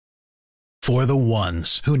For the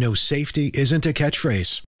ones who know safety isn't a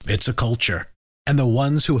catchphrase, it's a culture. And the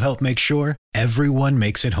ones who help make sure everyone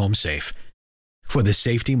makes it home safe. For the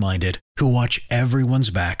safety-minded who watch everyone's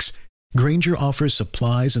backs, Grainger offers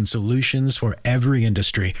supplies and solutions for every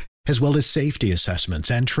industry, as well as safety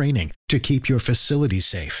assessments and training to keep your facilities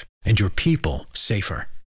safe and your people safer.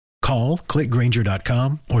 Call, click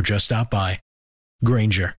Grainger.com, or just stop by.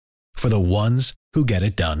 Grainger, for the ones who get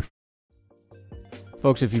it done.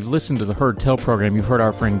 Folks, if you've listened to the Heard Tell program, you've heard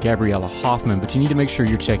our friend Gabriella Hoffman, but you need to make sure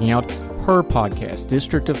you're checking out her podcast,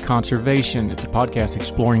 District of Conservation. It's a podcast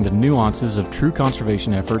exploring the nuances of true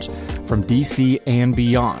conservation efforts from D.C. and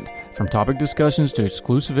beyond. From topic discussions to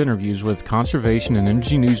exclusive interviews with conservation and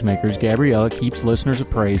energy newsmakers, Gabriella keeps listeners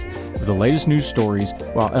appraised of the latest news stories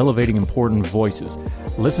while elevating important voices.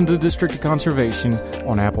 Listen to District of Conservation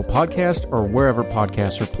on Apple Podcasts or wherever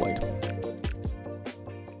podcasts are played.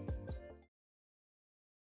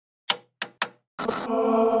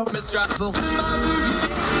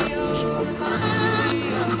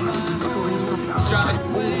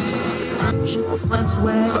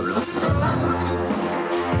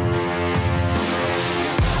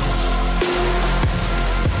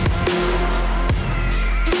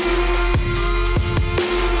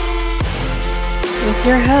 With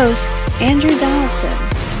your host, Andrew Donaldson.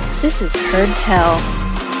 This is Heard Tell.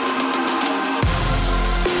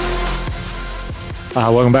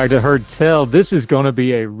 Welcome back to Heard Tell. This is going to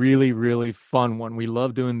be a really, really fun one. We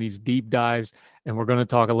love doing these deep dives, and we're going to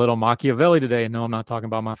talk a little Machiavelli today. And no, I'm not talking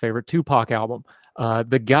about my favorite Tupac album.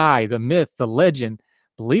 The guy, the myth, the legend,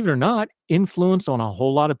 believe it or not, influence on a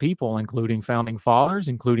whole lot of people, including founding fathers,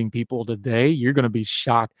 including people today. You're going to be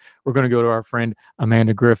shocked. We're going to go to our friend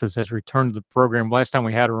Amanda Griffiths, has returned to the program. Last time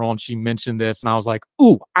we had her on, she mentioned this, and I was like,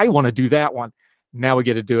 ooh, I want to do that one. Now we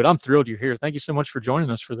get to do it. I'm thrilled you're here. Thank you so much for joining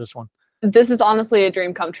us for this one. This is honestly a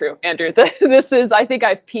dream come true, Andrew. This is, I think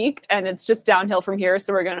I've peaked, and it's just downhill from here,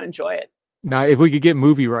 so we're going to enjoy it. Now, if we could get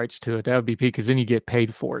movie rights to it, that would be peak, because then you get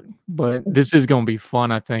paid for it. But this is going to be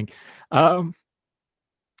fun, I think. Of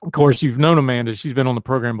course, you've known Amanda. She's been on the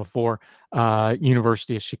program before.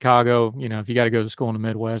 University of Chicago. You know, if you got to go to school in the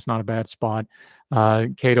Midwest, not a bad spot.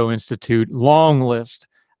 Cato Institute. Long list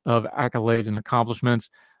of accolades and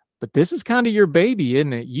accomplishments. But this is kind of your baby,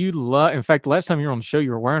 isn't it? You love. In fact, last time you were on the show,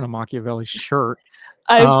 you were wearing a Machiavelli shirt.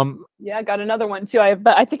 I got another one too. I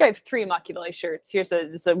think I have 3 Machiavelli shirts. Here's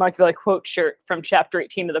a Machiavelli quote shirt from Chapter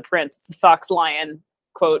 18 of The Prince. It's the Fox Lion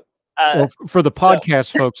quote. Well, for the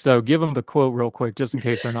podcast folks, though, give them the quote real quick, just in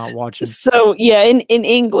case they're not watching. So, yeah, in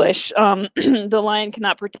English, the lion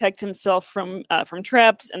cannot protect himself from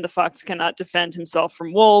traps, and the fox cannot defend himself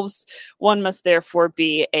from wolves. One must therefore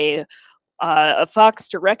be a fox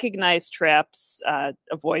to recognize traps,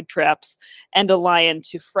 avoid traps, and a lion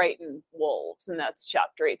to frighten wolves. And that's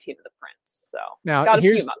Chapter 18 of The Prince. So now got a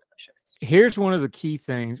few shirts. Here's one of the key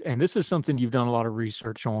things, and this is something you've done a lot of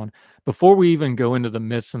research on. Before we even go into the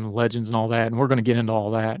myths and the legends and all that, and we're going to get into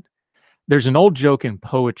all that, there's an old joke in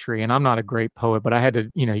poetry, and I'm not a great poet, but I had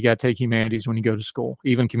to, you got to take humanities when you go to school,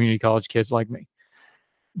 even community college kids like me.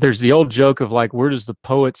 There's the old joke of like, where does the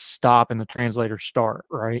poet stop and the translator start,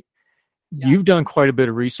 right? Yeah. You've done quite a bit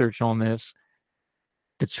of research on this.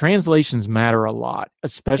 The translations matter a lot,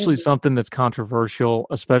 especially something that's controversial,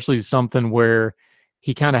 especially something where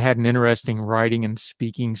he kind of had an interesting writing and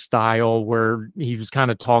speaking style where he was kind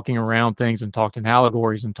of talking around things and talked in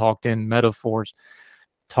allegories and talked in metaphors.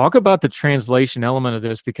 Talk about the translation element of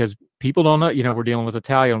this, because people don't know, we're dealing with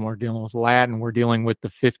Italian, we're dealing with Latin, we're dealing with the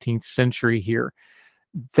 15th century here.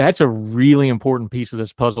 That's a really important piece of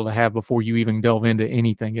this puzzle to have before you even delve into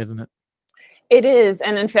anything, isn't it? It is,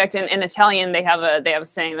 and in fact, in Italian, they have a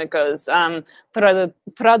saying that goes traduttore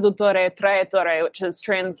traitore, which is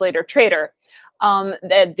translator traitor.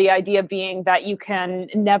 The idea being that you can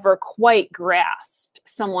never quite grasp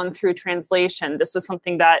someone through translation. This was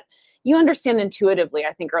something that you understand intuitively,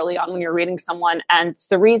 I think, early on when you're reading someone, and it's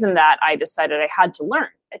the reason that I decided I had to learn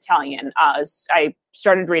Italian. I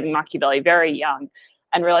started reading Machiavelli very young,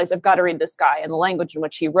 and realized I've got to read this guy in the language in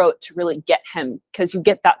which he wrote to really get him, because you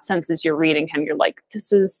get that sense as you're reading him. You're like,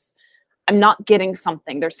 I'm not getting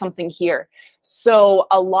something. There's something here. So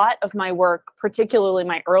a lot of my work, particularly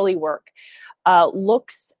my early work,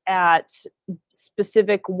 looks at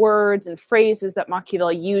specific words and phrases that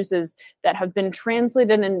Machiavelli uses that have been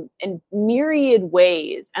translated in myriad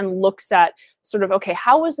ways, and looks at sort of, okay,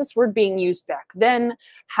 how is this word being used back then?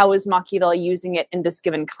 How is Machiavelli using it in this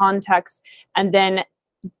given context? And then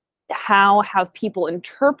how have people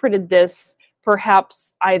interpreted this,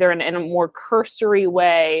 perhaps either in a more cursory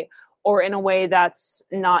way or in a way that's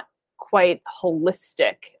not quite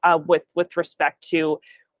holistic with respect to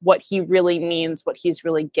what he really means, what he's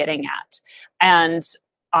really getting at. And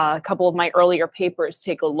a couple of my earlier papers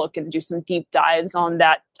take a look and do some deep dives on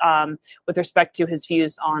that, with respect to his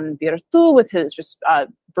views on virtu, with his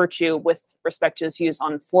virtue, with respect to his views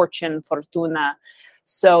on fortune, fortuna.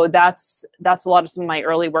 So that's a lot of some of my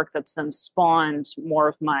early work that's then spawned more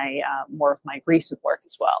of my recent work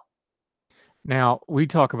as well. Now, we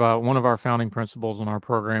talk about one of our founding principles on our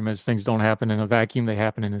program is things don't happen in a vacuum, they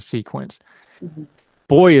happen in a sequence. Mm-hmm.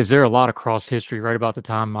 Boy, is there a lot of cross history right about the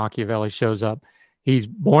time Machiavelli shows up. He's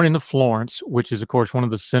born into Florence, which is, of course, one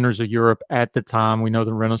of the centers of Europe at the time. We know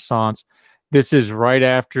the Renaissance. This is right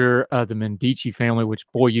after the Medici family, which,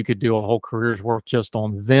 boy, you could do a whole career's work just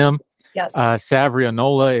on them. Yes.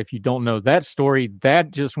 Savonarola, if you don't know that story,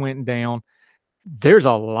 that just went down. There's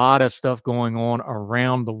a lot of stuff going on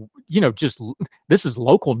around this is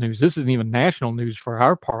local news. This isn't even national news for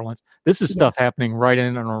our parlance. This is stuff happening right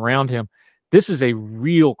in and around him. This is a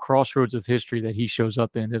real crossroads of history that he shows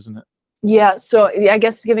up in, isn't it? Yeah, so I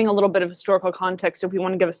guess giving a little bit of historical context, if we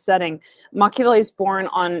want to give a setting, Machiavelli is born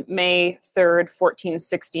on May 3rd,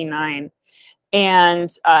 1469. And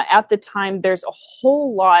at the time, there's a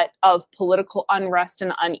whole lot of political unrest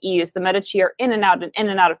and unease. The Medici are in and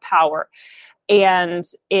out of power. And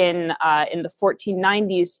in the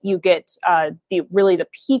 1490s, you get the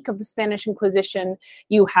peak of the Spanish Inquisition.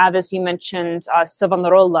 You have, as you mentioned,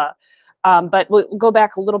 Savonarola. But we'll go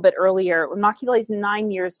back a little bit earlier. When Machiavelli's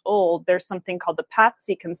 9 years old, there's something called the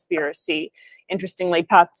Pazzi conspiracy. Interestingly,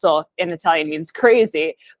 pazzo in Italian means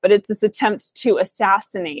crazy, but it's this attempt to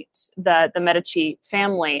assassinate the Medici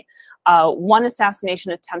family. One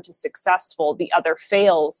assassination attempt is successful, the other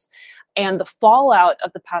fails. And the fallout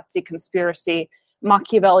of the Pazzi conspiracy,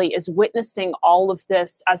 Machiavelli is witnessing all of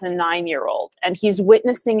this as a 9-year-old, and he's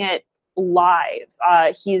witnessing it live.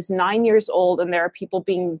 He's 9 years old, and there are people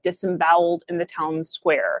being disemboweled in the town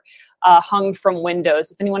square, hung from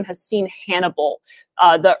windows. If anyone has seen Hannibal,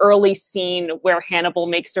 the early scene where Hannibal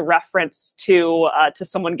makes a reference to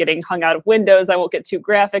someone getting hung out of windows, I won't get too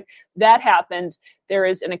graphic, that happened. There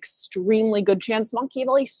is an extremely good chance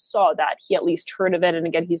Machiavelli saw that. He at least heard of it, and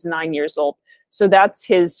again, he's 9 years old. So that's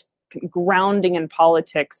his grounding in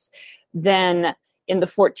politics. Then in the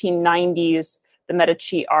 1490s, the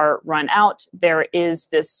Medici are run out. There is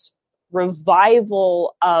this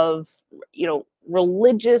revival of,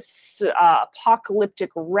 religious, apocalyptic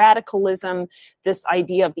radicalism, this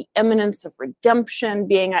idea of the imminence of redemption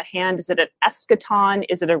being at hand. Is it an eschaton?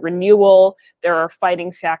 Is it a renewal? There are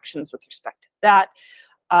fighting factions with respect to that.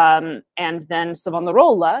 And then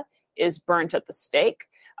Savonarola is burnt at the stake.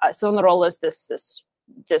 Savonarola is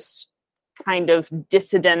this kind of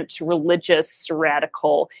dissident religious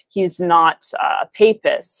radical. He's not a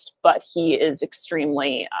papist, but he is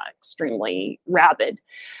extremely rabid.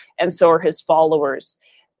 And so are his followers.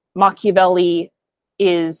 Machiavelli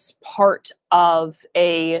is part of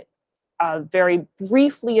a very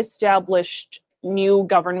briefly established new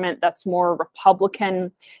government that's more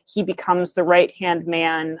Republican. He becomes the right-hand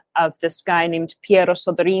man of this guy named Piero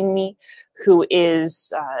Soderini, who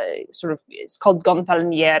is is called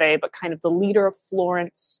Gonfaloniere, but kind of the leader of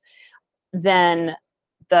Florence. Then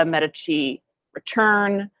the Medici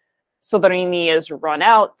return. Soderini is run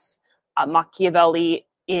out. Machiavelli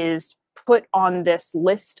is put on this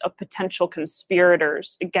list of potential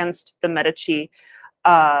conspirators against the Medici.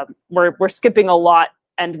 We're skipping a lot,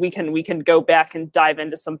 and we can go back and dive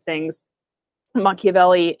into some things.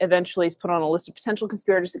 Machiavelli eventually is put on a list of potential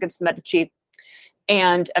conspirators against the Medici,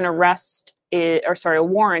 and a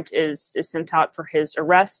warrant is sent out for his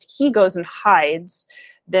arrest. He goes and hides.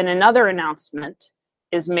 Then another announcement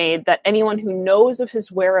is made that anyone who knows of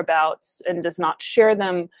his whereabouts and does not share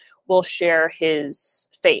them will share his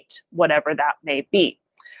fate, whatever that may be.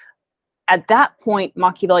 At that point,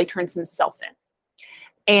 Machiavelli turns himself in.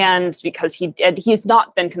 And because he's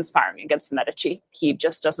not been conspiring against the Medici, he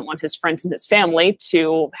just doesn't want his friends and his family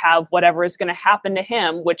to have whatever is going to happen to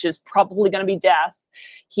him, which is probably going to be death.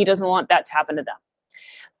 He doesn't want that to happen to them.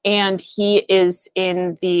 And he is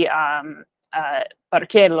in the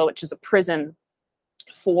Barchello, which is a prison,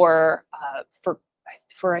 for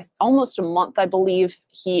almost a month, I believe.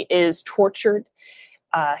 He is tortured.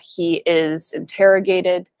 He is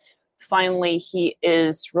interrogated. Finally, he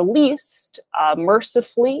is released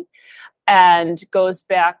mercifully and goes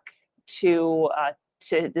back to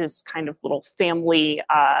this kind of little family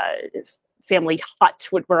family hut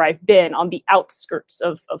where I've been on the outskirts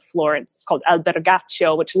of Florence. It's called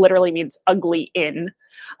Albergaccio, which literally means ugly inn.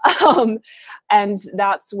 And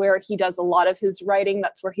that's where he does a lot of his writing.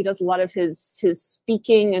 That's where he does a lot of his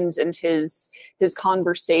speaking and his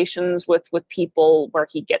conversations with people, where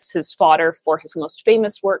he gets his fodder for his most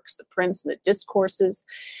famous works, The Prince and the Discourses.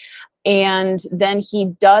 And then he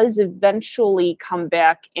does eventually come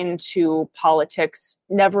back into politics,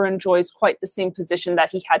 never enjoys quite the same position that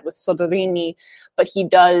he had with Soderini, but he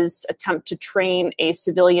does attempt to train a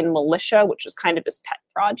civilian militia, which was kind of his pet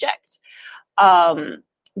project.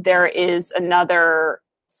 There is another,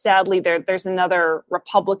 sadly, there's another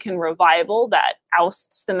Republican revival that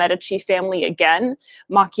ousts the Medici family again.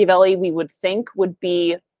 Machiavelli, we would think, would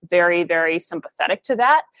be very, very sympathetic to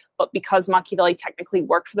that. But because Machiavelli technically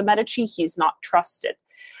worked for the Medici, he's not trusted.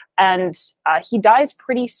 And he dies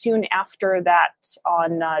pretty soon after that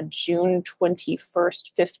on June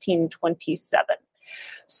 21st, 1527.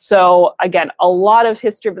 So again, a lot of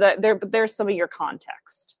history, but there's some of your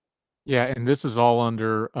context. Yeah, and this is all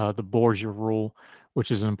under the Borgia rule, which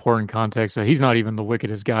is an important context. So he's not even the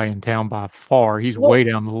wickedest guy in town by far. He's way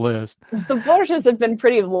down the list. The Borgias have been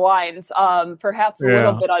pretty blind, perhaps a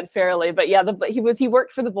little bit unfairly, but yeah, he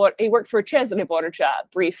worked for Cesare Borgia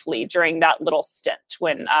briefly during that little stint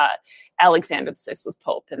when Alexander VI was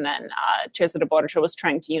Pope, and then Cesare Borgia was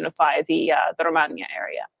trying to unify the Romagna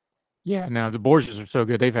area. Yeah, now the Borgias are so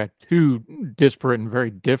good. They've had 2 disparate and very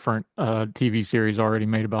different TV series already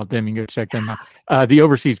made about them. You can go check them out. The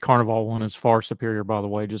Overseas Carnival one is far superior, by the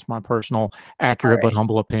way, just my personal, accurate but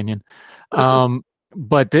humble opinion.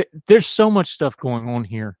 But there's so much stuff going on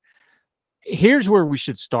here. Here's where we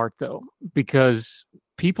should start, though, because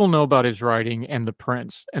people know about his writing and The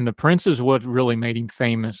Prince. And The Prince is what really made him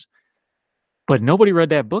famous. But nobody read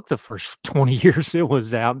that book the first 20 years it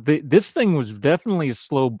was out. This thing was definitely a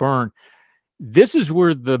slow burn. This is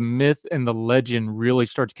where the myth and the legend really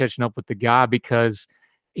starts catching up with the guy, because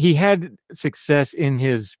he had success in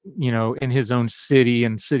his, in his own city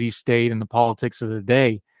and city-state and the politics of the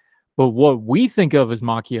day. But what we think of as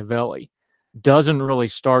Machiavelli doesn't really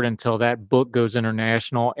start until that book goes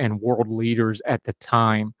international and world leaders at the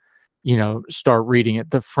time, start reading it.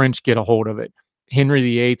 The French get a hold of it. Henry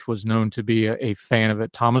VIII was known to be a fan of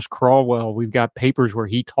it. Thomas Cromwell, we've got papers where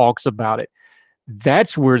he talks about it.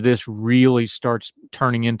 That's where this really starts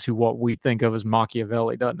turning into what we think of as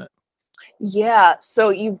Machiavelli, doesn't it? Yeah, so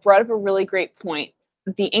you brought up a really great point.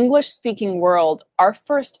 The English-speaking world, our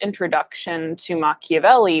first introduction to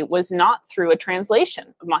Machiavelli was not through a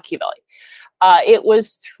translation of Machiavelli. It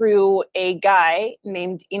was through a guy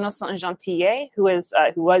named Innocent Gentillet, who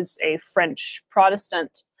was a French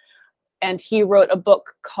Protestant. And he wrote a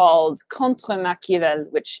book called Contre Machiavel,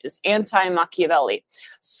 which is anti-Machiavelli.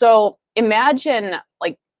 So imagine,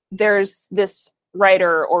 like, there's this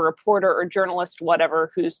writer or reporter or journalist,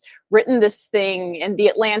 whatever, who's written this thing in The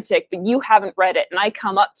Atlantic, but you haven't read it. And I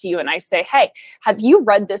come up to you and I say, hey, have you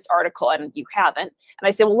read this article? And you haven't. And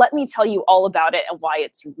I say, well, let me tell you all about it and why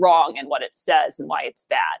it's wrong and what it says and why it's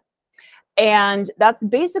bad. And that's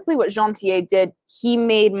basically what Gentillet did. He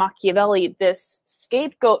made Machiavelli this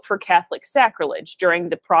scapegoat for Catholic sacrilege during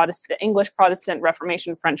the English Protestant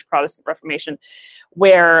Reformation, French Protestant Reformation,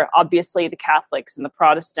 where obviously the Catholics and the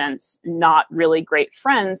Protestants, not really great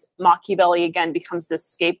friends. Machiavelli again becomes this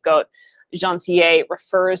scapegoat. Gentillet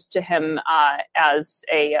refers to him as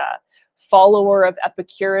a follower of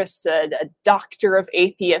Epicurus, a doctor of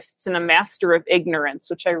atheists, and a master of ignorance,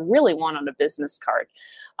 which I really want on a business card.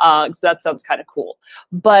 Because that sounds kind of cool.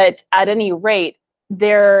 But at any rate,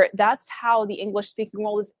 that's how the English-speaking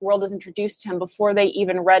world is introduced to him. Before they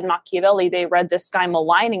even read Machiavelli, they read this guy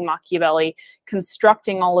maligning Machiavelli,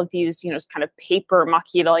 constructing all of these, kind of paper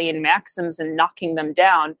Machiavellian maxims and knocking them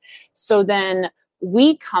down. So then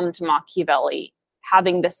we come to Machiavelli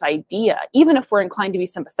having this idea, even if we're inclined to be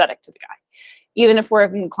sympathetic to the guy, even if we're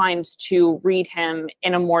inclined to read him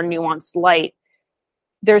in a more nuanced light,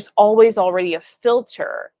 there's always already a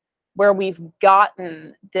filter where we've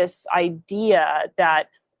gotten this idea that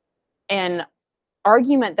an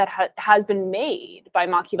argument that has been made by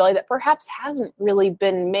Machiavelli that perhaps hasn't really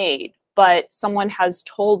been made, but someone has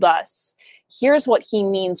told us, here's what he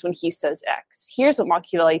means when he says X. Here's what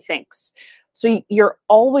Machiavelli thinks. So you're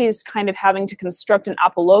always kind of having to construct an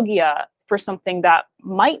apologia for something that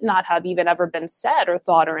might not have even ever been said or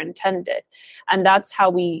thought or intended. And that's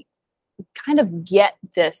how we kind of get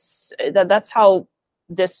this, that's how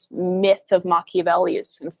this myth of Machiavelli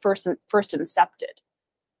is first incepted.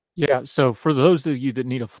 Yeah, so for those of you that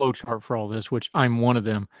need a flowchart for all this, which I'm one of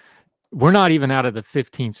them, we're not even out of the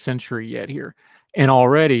 15th century yet here. And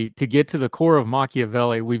already, to get to the core of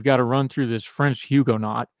Machiavelli, we've got to run through this French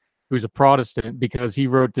Huguenot who's a Protestant, because he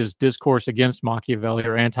wrote this discourse against Machiavelli,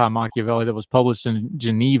 or anti-Machiavelli, that was published in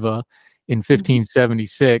Geneva in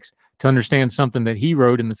 1576, to understand something that he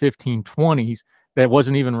wrote in the 1520s that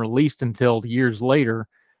wasn't even released until years later,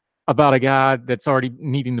 about a guy that's already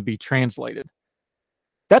needing to be translated.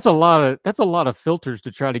 That's a lot of filters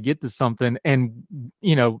to try to get to something. And,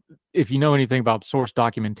 you know, if you know anything about source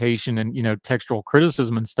documentation and, you know, textual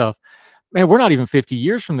criticism and stuff, man, we're not even 50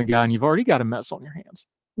 years from the guy and you've already got a mess on your hands.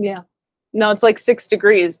 Yeah. No, it's like 6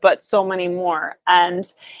 degrees, but so many more. And,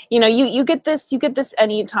 you know, you get this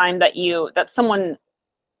anytime that you're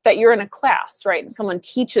in a class, right? And someone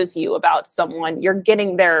teaches you about someone, you're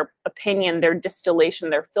getting their opinion, their distillation,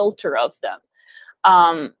 their filter of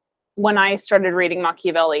them. When I started reading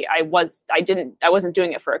Machiavelli, I wasn't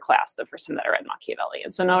doing it for a class the first time that I read Machiavelli.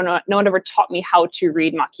 And so no one ever taught me how to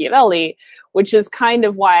read Machiavelli, which is kind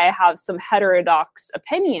of why I have some heterodox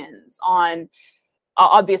opinions on.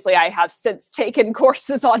 Obviously, I have since taken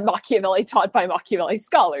courses on Machiavelli taught by Machiavelli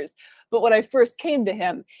scholars. But when I first came to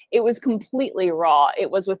him, it was completely raw. It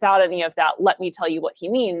was without any of that, let me tell you what he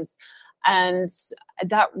means. And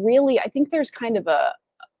that really, I think there's kind of a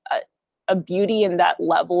beauty in that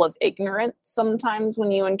level of ignorance sometimes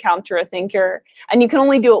when you encounter a thinker, and you can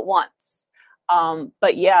only do it once.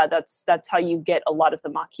 But yeah, that's how you get a lot of the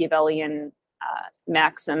Machiavellian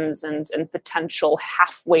maxims and potential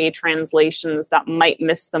halfway translations that might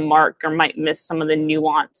miss the mark or might miss some of the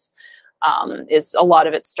nuance. Is a lot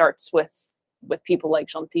of it starts with people like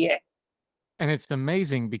Gentillet. And it's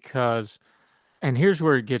amazing because, and here's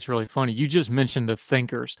where it gets really funny. You just mentioned the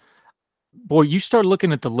thinkers. Boy, you start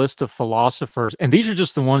looking at the list of philosophers, and these are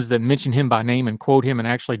just the ones that mention him by name and quote him and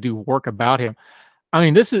actually do work about him. I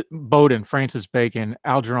mean, this is Bowden, Francis Bacon,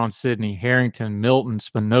 Algernon Sidney, Harrington, Milton,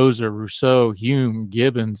 Spinoza, Rousseau, Hume,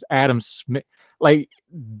 Gibbons, Adam Smith. Like,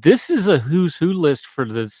 this is a who's who list for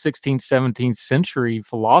the 16th, 17th century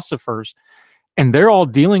philosophers, and they're all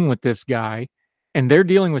dealing with this guy, and they're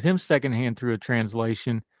dealing with him secondhand through a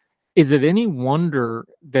translation. Is it any wonder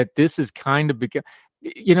that this is kind of become,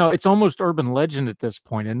 you know, it's almost urban legend at this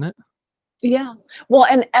point, isn't it? Yeah. Well,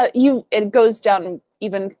 and it goes down,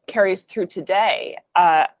 even carries through today.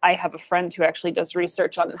 I have a friend who actually does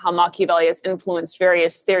research on how Machiavelli has influenced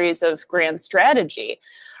various theories of grand strategy,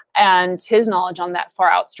 and his knowledge on that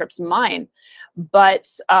far outstrips mine. But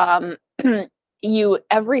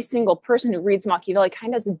every single person who reads Machiavelli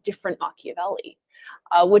kind of has a different Machiavelli,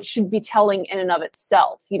 which should be telling in and of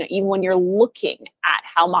itself. You know, even when you're looking at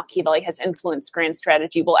how Machiavelli has influenced grand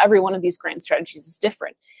strategy, well, every one of these grand strategies is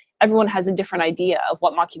different. Everyone has a different idea of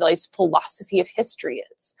what Machiavelli's philosophy of history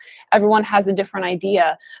is. Everyone has a different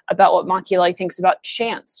idea about what Machiavelli thinks about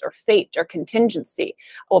chance or fate or contingency,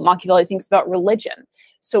 what Machiavelli thinks about religion.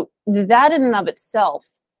 So that in and of itself,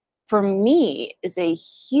 for me, is a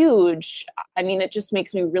huge, I mean, it just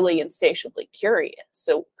makes me really insatiably curious.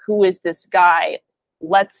 So who is this guy?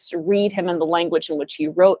 Let's read him in the language in which he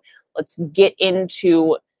wrote. Let's get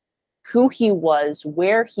into who he was,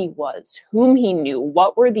 where he was, whom he knew,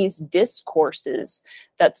 what were these discourses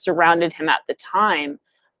that surrounded him at the time,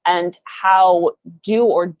 and how do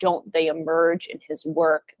or don't they emerge in his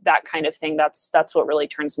work, that kind of thing. That's what really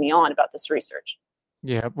turns me on about this research.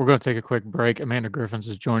 Yeah, we're going to take a quick break. Amanda Griffins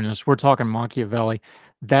is joining us. We're talking Machiavelli.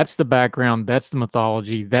 That's the background. That's the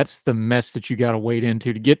mythology. That's the mess that you got to wade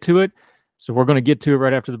into to get to it. So we're going to get to it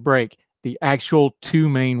right after the break. The actual 2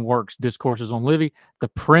 main works, Discourses on Livy, The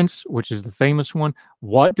Prince, which is the famous one.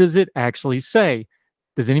 What does it actually say?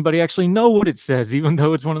 Does anybody actually know what it says, even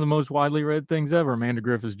though it's one of the most widely read things ever? Amanda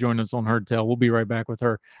Griffiths joined us on Heard Tell. We'll be right back with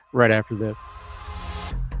her right after this.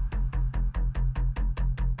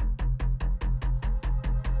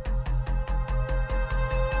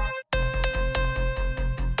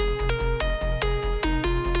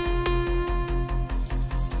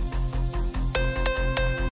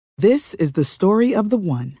 This is the story of the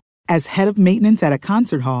one. As head of maintenance at a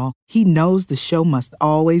concert hall, he knows the show must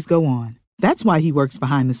always go on. That's why he works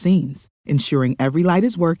behind the scenes, ensuring every light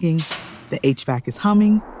is working, the HVAC is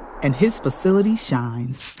humming, and his facility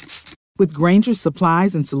shines. With Grainger's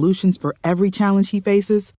supplies and solutions for every challenge he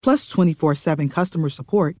faces, plus 24/7 customer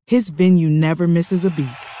support, his venue never misses a beat.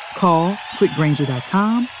 Call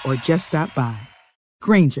quickgrainger.com or just stop by.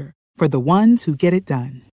 Grainger, for the ones who get it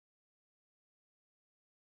done.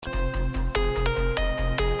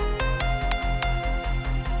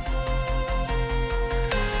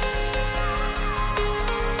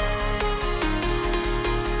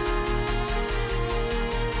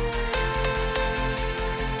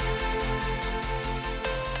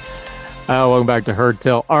 Welcome back to Heard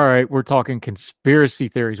Tell. All right, we're talking conspiracy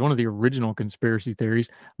theories. One of the original conspiracy theories,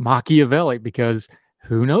 Machiavelli, because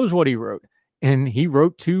who knows what he wrote? And he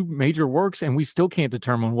wrote 2 major works, and we still can't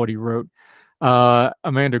determine what he wrote.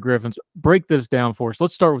 Amanda Griffins, break this down for us.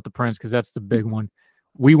 Let's start with The Prince, because that's the big one.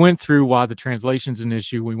 We went through why the translation's an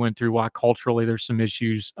issue. We went through why culturally there's some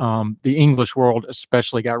issues. The English world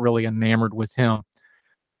especially got really enamored with him.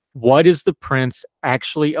 What is The Prince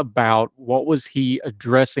actually about? What was he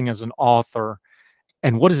addressing as an author?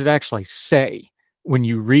 And what does it actually say when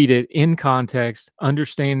you read it in context,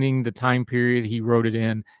 understanding the time period he wrote it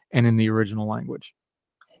in and in the original language?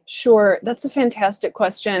 Sure, that's a fantastic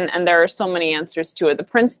question, and there are so many answers to it. The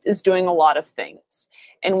Prince is doing a lot of things.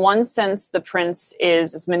 In one sense, The Prince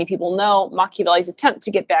is, as many people know, Machiavelli's attempt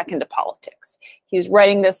to get back into politics. He's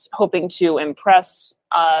writing this hoping to impress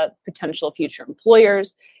potential future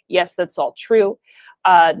employers. Yes, that's all true.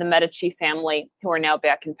 The Medici family, who are now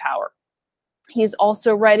back in power. He's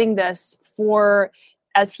also writing this for,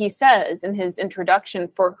 as he says in his introduction,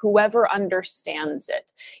 for whoever understands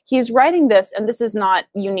it. He's writing this, and this is not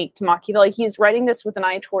unique to Machiavelli, he's writing this with an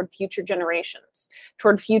eye toward future generations,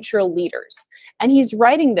 toward future leaders. And he's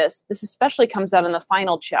writing this especially comes out in the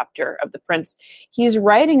final chapter of The Prince, he's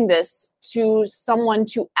writing this to someone,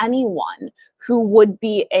 to anyone who would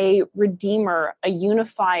be a redeemer, a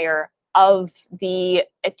unifier of the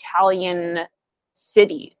Italian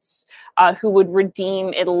cities, who would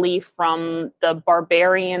redeem Italy from the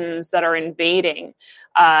barbarians that are invading.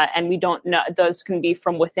 And we don't know, those can be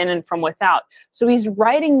from within and from without. So he's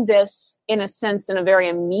writing this, in a sense, in a very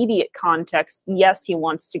immediate context. Yes, he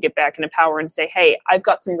wants to get back into power and say, hey, I've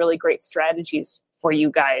got some really great strategies for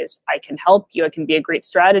you guys. I can help you. I can be a great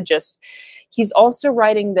strategist. He's also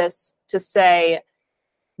writing this to say,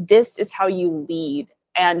 this is how you lead.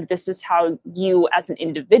 And this is how you as an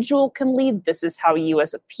individual can lead. This is how you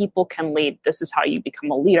as a people can lead. This is how you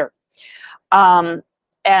become a leader. And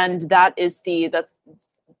that is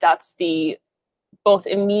that's the both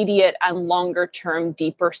immediate and longer term,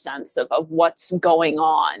 deeper sense of what's going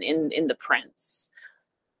on in The Prince.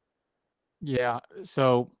 Yeah.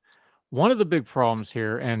 So one of the big problems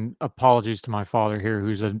here, and apologies to my father here,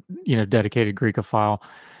 who's a dedicated Greekophile.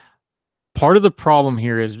 Part of the problem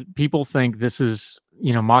here is people think this is,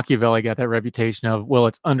 Machiavelli got that reputation of, well,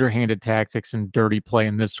 it's underhanded tactics and dirty play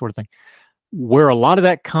and this sort of thing. Where a lot of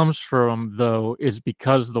that comes from, though, is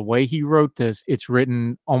because the way he wrote this, it's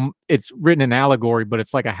written in allegory, but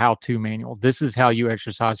it's like a how-to manual. This is how you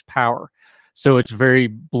exercise power. So it's very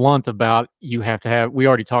blunt about, you have to have, we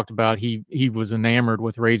already talked about, he was enamored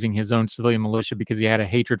with raising his own civilian militia because he had a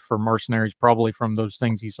hatred for mercenaries, probably from those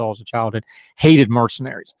things he saw as a childhood, hated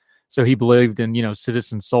mercenaries. So he believed in,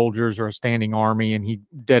 citizen soldiers or a standing army, and he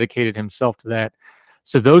dedicated himself to that.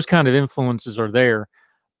 So those kind of influences are there.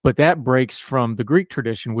 But that breaks from the Greek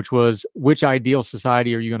tradition, which was, which ideal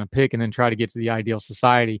society are you going to pick, and then try to get to the ideal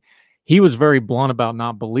society. He was very blunt about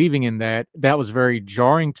not believing in that. That was very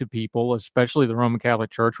jarring to people, especially the Roman Catholic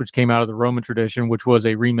Church, which came out of the Roman tradition, which was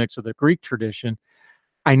a remix of the Greek tradition.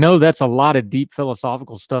 I know that's a lot of deep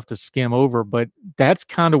philosophical stuff to skim over, but that's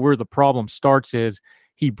kind of where the problem starts is,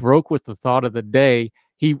 he broke with the thought of the day.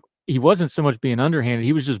 He wasn't so much being underhanded.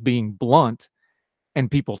 He was just being blunt.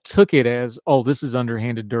 And people took it as, oh, this is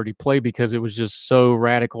underhanded, dirty play, because it was just so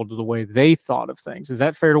radical to the way they thought of things. Is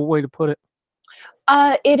that a fair way to put it?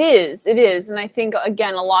 It is. And I think,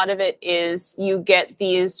 again, a lot of it is you get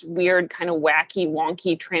these weird kind of wacky,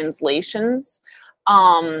 wonky translations.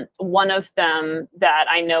 One of them that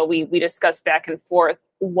I know we discussed back and forth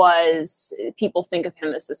was, people think of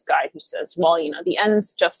him as this guy who says, well, the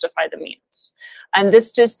ends justify the means. And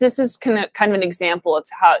this is kind of an example of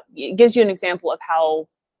how, it gives you an example of how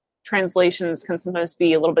translations can sometimes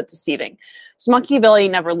be a little bit deceiving. So Machiavelli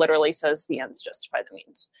never literally says the ends justify the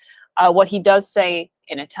means. What he does say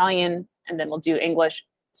in Italian, and then we'll do English,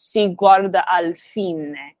 si guarda al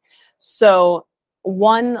fine. So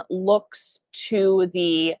one looks to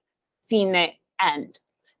the fine, end.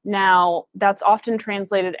 Now, that's often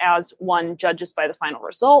translated as one judges by the final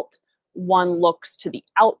result, one looks to the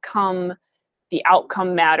outcome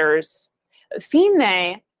matters.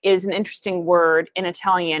 Fine is an interesting word in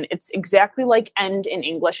Italian. It's exactly like end in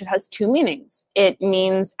English. It has 2 meanings. It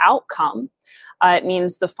means outcome. It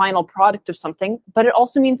means the final product of something, but it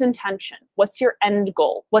also means intention. What's your end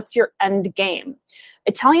goal? What's your end game?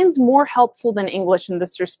 Italian's more helpful than English in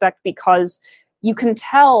this respect because you can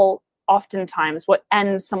tell oftentimes what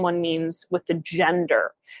end someone means with the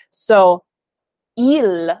gender. So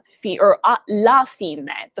la fine,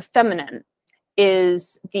 the feminine,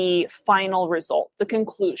 is the final result, the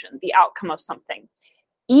conclusion, the outcome of something.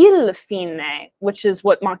 il fine, which is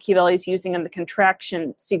what Machiavelli is using in the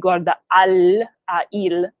contraction, si guarda al, a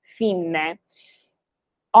il fine,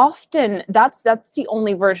 often that's the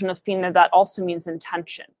only version of fine that also means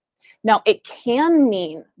intention. Now, it can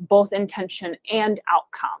mean both intention and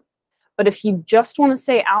outcome. But if you just want to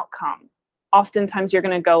say outcome, oftentimes you're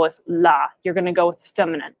going to go with la, you're going to go with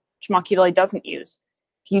feminine, which Machiavelli doesn't use.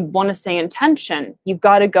 If you want to say intention, you've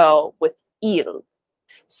got to go with il.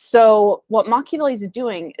 So what Machiavelli is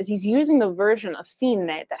doing is he's using the version of fine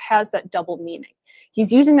that has that double meaning.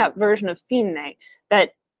 He's using that version of fine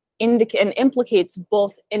that implicates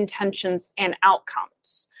both intentions and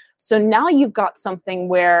outcomes. So now you've got something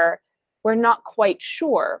where we're not quite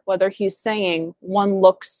sure whether he's saying one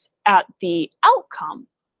looks at the outcome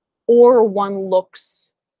or one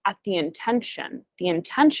looks at the intention. The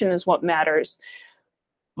intention is what matters.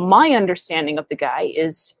 My understanding of the guy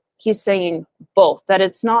is he's saying both, that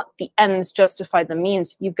it's not the ends justify the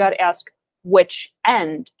means. You've got to ask which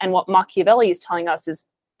end. And what Machiavelli is telling us is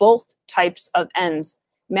both types of ends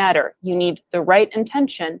matter. You need the right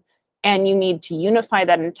intention, and you need to unify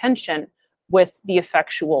that intention with the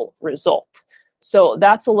effectual result. So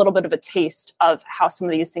that's a little bit of a taste of how some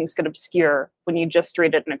of these things get obscure when you just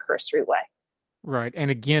read it in a cursory way. Right.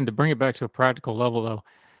 And again, to bring it back to a practical level, though,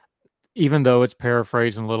 even though it's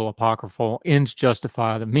paraphrased and a little apocryphal, ends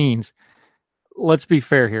justify the means. Let's be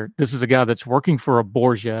fair here. This is a guy that's working for a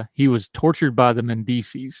Borgia. He was tortured by the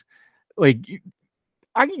Medicis. Like, you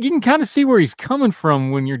can kind of see where he's coming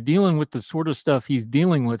from when you're dealing with the sort of stuff he's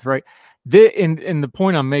dealing with, right? And the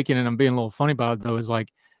point I'm making, and I'm being a little funny about it, though, is like,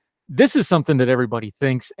 this is something that everybody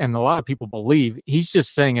thinks and a lot of people believe. He's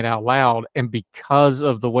just saying it out loud. And because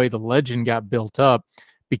of the way the legend got built up,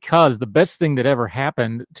 because the best thing that ever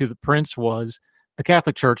happened to the prince was the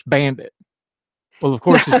Catholic Church banned it. Well, of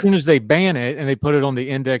course, as soon as they ban it and they put it on the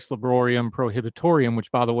Index Librorum Prohibitorium, which,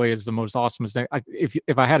 by the way, is the most awesomest thing.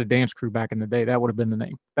 If I had a dance crew back in the day, that would have been the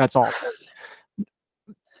name. That's awesome.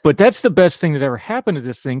 But that's the best thing that ever happened to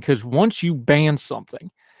this thing, because once you ban something,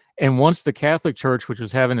 and once the Catholic Church, which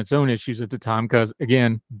was having its own issues at the time, because,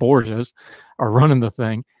 again, Borgias are running the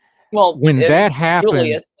thing. Well, when that happens,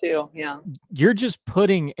 Julius too, yeah, you're just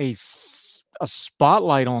putting a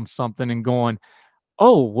spotlight on something and going,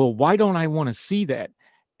 oh, well, why don't I want to see that?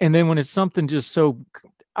 And then when it's something just so,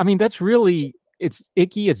 I mean, that's really, it's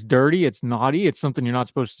icky, it's dirty, it's naughty, it's something you're not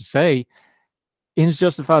supposed to say. Ends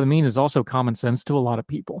justify the mean is also common sense to a lot of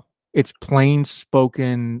people. It's plain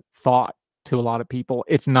spoken thought to a lot of people.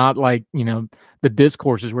 It's not like, the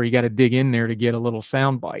discourses where you got to dig in there to get a little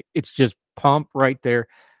sound bite. It's just pump right there.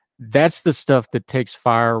 That's the stuff that takes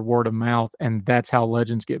fire, word of mouth, and that's how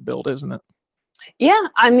legends get built, isn't it? Yeah,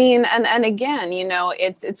 I mean, and again,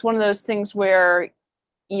 it's one of those things where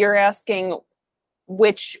you're asking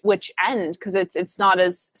which end, because it's not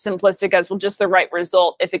as simplistic as, well, just the right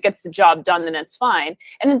result. If it gets the job done, then it's fine.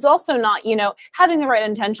 And it's also not, having the right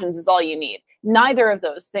intentions is all you need. Neither of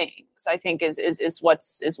those things, I think, is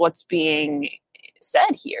what's being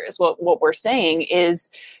said here. Is what we're saying is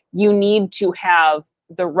you need to have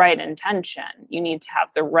the right intention. You need to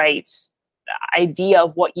have the right idea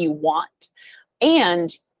of what you want,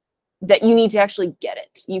 and that you need to actually get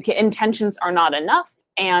it. Intentions are not enough,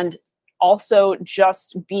 and also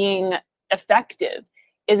just being effective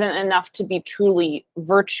isn't enough to be truly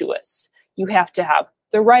virtuous. You have to have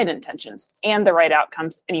the right intentions and the right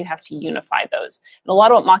outcomes, and you have to unify those. And a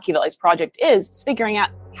lot of what Machiavelli's project is figuring out,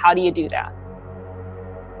 how do you do that?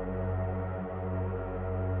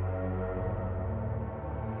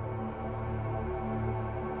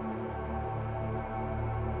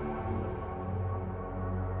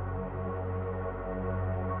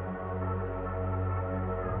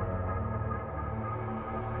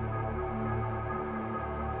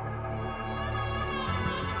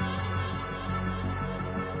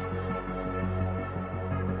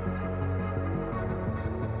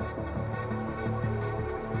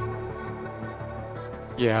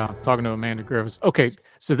 Yeah, talking to Amanda Griffiths. Okay,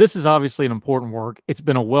 so this is obviously an important work. It's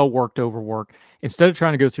been a well-worked over work. Instead of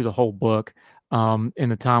trying to go through the whole book in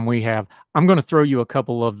the time we have, I'm going to throw you a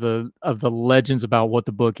couple of the legends about what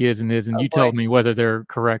the book is, and you tell me whether they're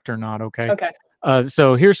correct or not, okay? Okay.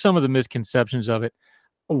 So here's some of the misconceptions of it.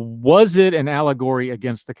 Was it an allegory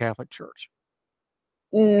against the Catholic Church?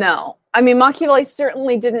 No. I mean, Machiavelli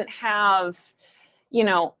certainly didn't have,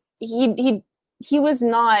 he was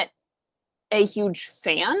not a huge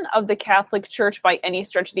fan of the Catholic Church by any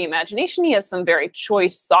stretch of the imagination. He has some very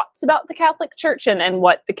choice thoughts about the Catholic Church and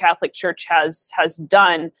what the Catholic Church has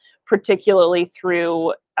done, particularly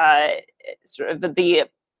through sort of the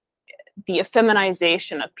the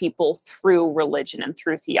effeminization of people through religion and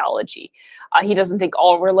through theology. He doesn't think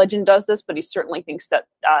all religion does this, but he certainly thinks that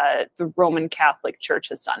the Roman Catholic Church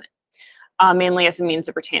has done it, mainly as a means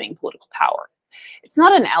of retaining political power. It's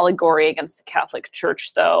not an allegory against the Catholic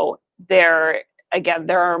Church, though. There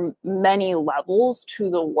are many levels to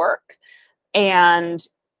the work, and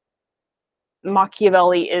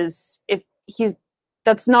Machiavelli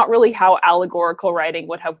that's not really how allegorical writing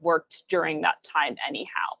would have worked during that time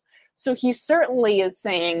anyhow. So he certainly is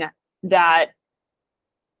saying that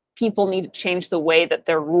people need to change the way that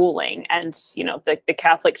they're ruling. And, the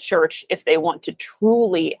Catholic Church, if they want to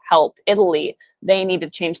truly help Italy, they need to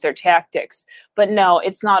change their tactics. But no,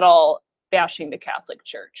 it's not all bashing the Catholic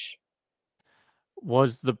Church.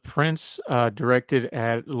 Was the Prince directed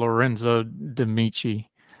at Lorenzo de Medici,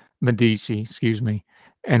 excuse me,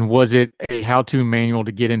 and was it a how-to manual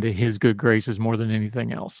to get into his good graces more than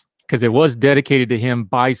anything else? Because it was dedicated to him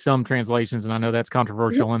by some translations, and I know that's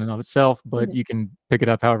controversial in and of itself, but you can pick it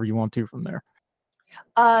up however you want to from there.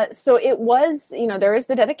 So it was, there is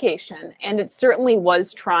the dedication, and it certainly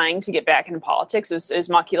was trying to get back into politics. Is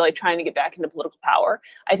Machiavelli trying to get back into political power?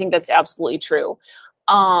 I think that's absolutely true.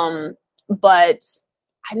 But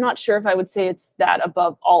I'm not sure if I would say it's that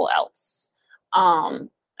above all else.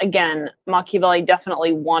 Again, Machiavelli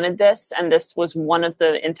definitely wanted this, and this was one of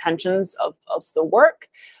the intentions of the work,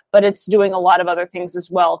 but it's doing a lot of other things as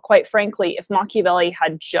well. Quite frankly, if Machiavelli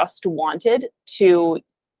had just wanted to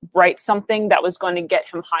write something that was going to get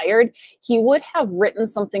him hired, he would have written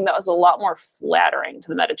something that was a lot more flattering to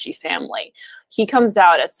the Medici family. He comes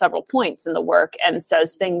out at several points in the work and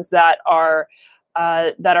says things that are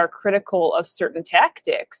critical of certain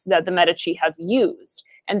tactics that the Medici have used,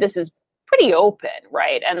 and this is pretty open,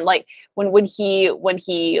 right? And like when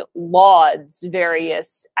he lauds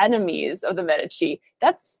various enemies of the Medici,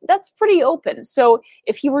 that's pretty open. So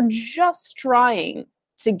if he were just trying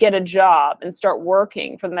to get a job and start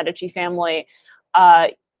working for the Medici family,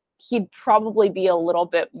 he'd probably be a little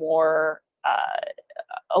bit more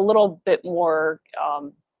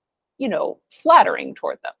flattering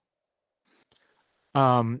toward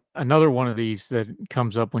them. Another one of these that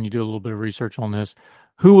comes up when you do a little bit of research on this: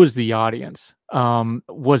 who was the audience?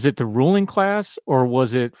 Was it the ruling class, or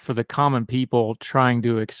was it for the common people trying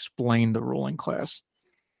to explain the ruling class?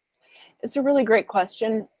 It's a really great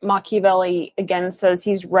question. Machiavelli, again, says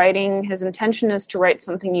his intention is to write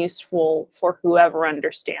something useful for whoever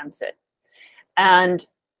understands it. And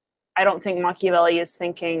I don't think Machiavelli is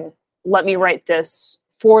thinking, let me write this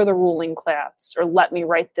for the ruling class, or let me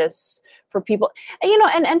write this for people,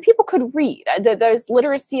 and people could read. There's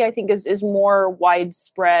literacy, I think, is more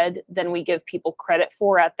widespread than we give people credit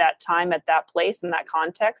for at that time, at that place, in that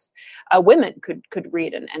context. Women could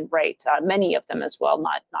read and write, many of them as well,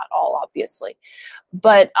 not all, obviously.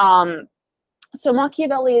 But so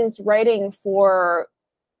Machiavelli is writing for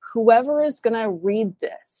whoever is going to read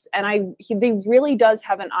this, and he really does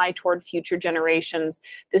have an eye toward future generations.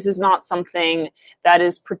 This is not something that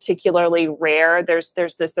is particularly rare. There's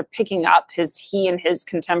this, they're picking up, he and his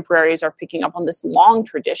contemporaries are picking up on this long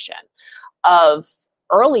tradition of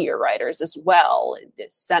earlier writers as well.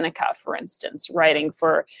 Seneca, for instance, writing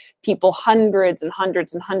for people hundreds and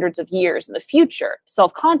hundreds and hundreds of years in the future,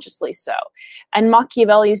 self-consciously so. And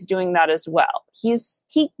Machiavelli is doing that as well.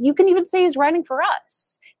 You can even say he's writing for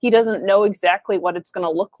us. He doesn't know exactly what it's going to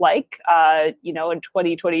look like, in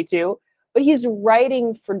 2022, but he's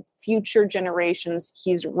writing for future generations.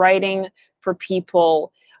 He's writing for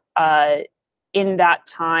people in that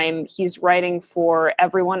time. He's writing for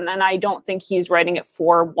everyone, and I don't think he's writing it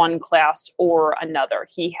for one class or another.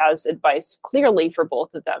 He has advice clearly for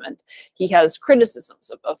both of them, and he has criticisms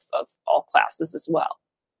of all classes as well.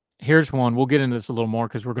 Here's one. We'll get into this a little more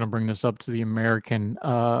because we're going to bring this up to the American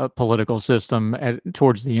political system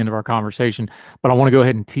towards the end of our conversation. But I want to go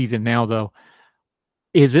ahead and tease it now, though.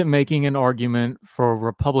 Is it making an argument for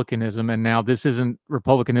republicanism? And now this isn't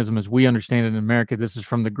republicanism as we understand it in America. This is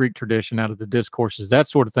from the Greek tradition, out of the discourses, that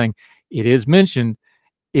sort of thing. It is mentioned.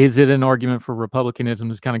 Is it an argument for republicanism?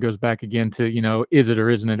 This kind of goes back again to, is it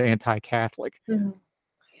or isn't it anti-Catholic? Mm-hmm.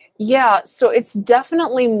 Yeah, so it's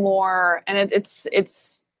definitely more, and it's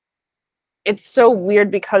so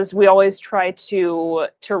weird because we always try to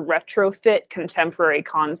retrofit contemporary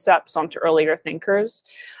concepts onto earlier thinkers.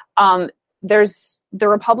 The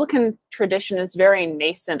Republican tradition is very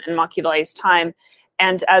nascent in Machiavelli's time,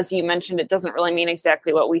 and as you mentioned, it doesn't really mean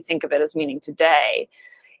exactly what we think of it as meaning today.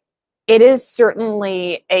 It is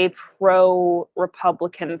certainly a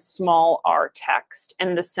pro-Republican small r text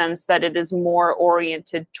in the sense that it is more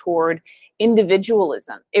oriented toward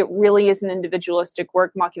individualism. It really is an individualistic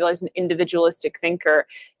work. Machiavelli is an individualistic thinker.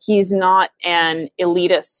 He's not an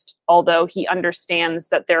elitist, although he understands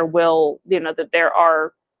that there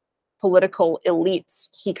are political elites.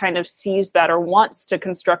 He kind of sees that, or wants to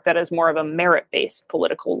construct that, as more of a merit-based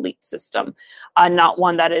political elite system, not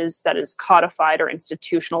one that is codified or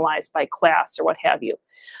institutionalized by class or what have you.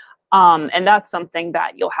 And that's something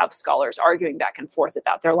that you'll have scholars arguing back and forth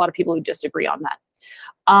about. There are a lot of people who disagree on that.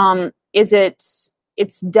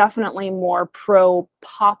 It's definitely more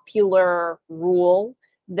pro-popular rule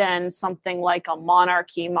than something like a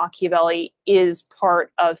monarchy. Machiavelli is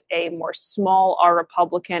part of a more small R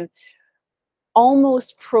Republican,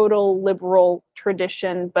 almost proto-liberal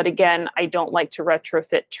tradition. But again, I don't like to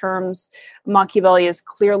retrofit terms. Machiavelli is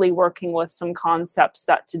clearly working with some concepts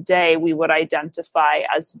that today we would identify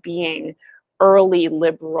as being early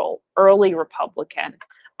liberal, early Republican.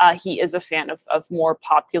 He is a fan of more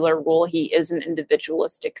popular rule. He is an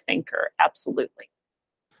individualistic thinker, absolutely.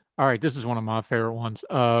 All right, this is one of my favorite ones.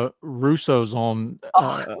 Rousseau's on.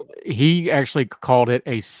 He actually called it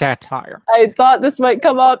a satire. I thought this might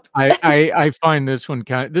come up. I find this one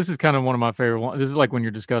this is kind of one of my favorite ones. This is like when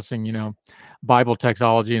you're discussing, Bible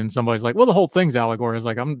textology, and somebody's like, "Well, the whole thing's allegory." It's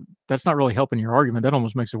like, that's not really helping your argument. That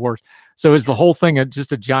almost makes it worse. So is the whole thing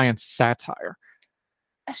just a giant satire?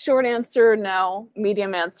 A short answer, no.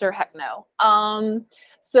 Medium answer, heck no.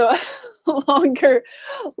 So longer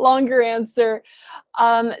answer.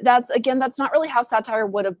 That's not really how satire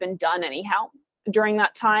would have been done anyhow during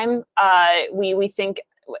that time. We think,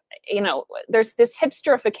 there's this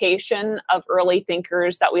hipsterification of early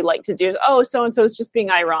thinkers that we like to do. Oh, so-and-so is just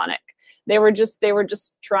being ironic. They were just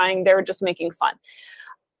making fun.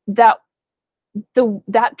 That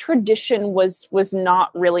tradition was not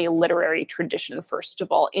really a literary tradition, first of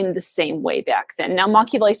all, in the same way back then. Now,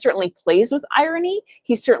 Machiavelli certainly plays with irony.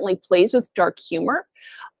 He certainly plays with dark humor.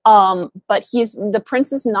 But the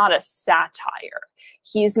Prince is not a satire.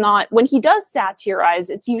 He's not, when he does satirize,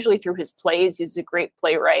 it's usually through his plays. He's a great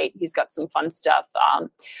playwright. He's got some fun stuff.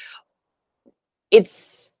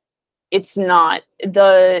 It's not,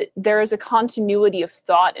 there is a continuity of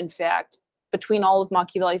thought, in fact, between all of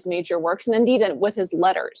Machiavelli's major works, and indeed with his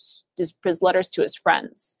letters to his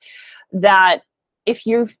friends, that if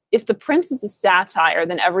the Prince is a satire,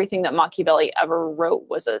 then everything that Machiavelli ever wrote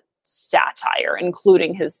was a satire,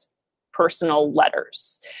 including his personal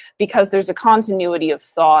letters, because there's a continuity of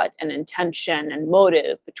thought and intention and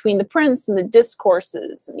motive between the Prince and the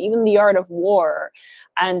discourses and even the art of war,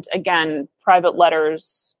 and again, private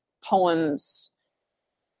letters, poems.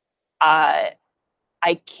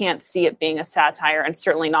 I can't see it being a satire, and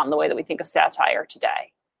certainly not in the way that we think of satire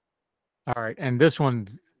today. All right. And this one,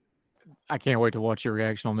 I can't wait to watch your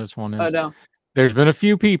reaction on this one. Oh, no. There's been a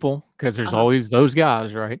few people, because there's always those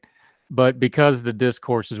guys, right? But because the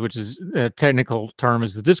discourses, which is a technical term,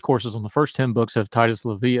 is the discourses on the first 10 books of Titus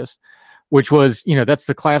Livius, which was, that's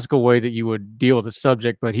the classical way that you would deal with a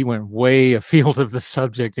subject, but he went way afield of the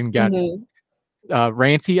subject and got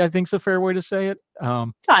ranty, I think is a fair way to say it.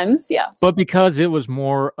 Times, yeah. But because it was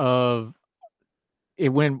more of, it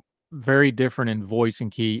went very different in voice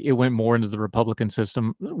and key. It went more into the Republican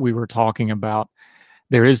system we were talking about.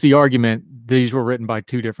 There is the argument these were written by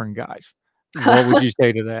two different guys. What would you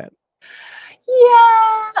say to that?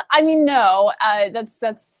 Yeah, I mean, no.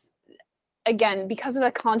 That's again, because of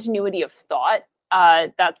the continuity of thought.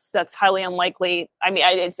 That's highly unlikely. I mean,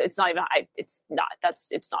 it's not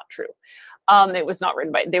true. They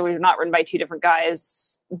were not written by two different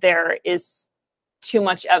guys. There is too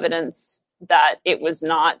much evidence that it was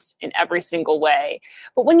not in every single way.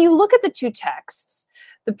 But when you look at the two texts,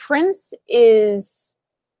 the Prince is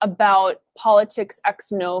about politics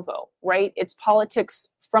ex novo, right? It's politics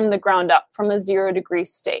from the ground up, from a 0-degree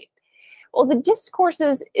state. Well, the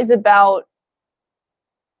Discourses is about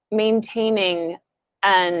maintaining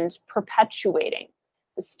and perpetuating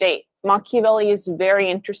the state. Machiavelli is very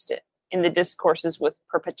interested in the Discourses with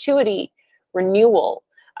perpetuity, renewal.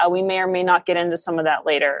 We may or may not get into some of that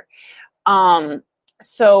later.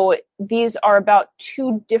 So these are about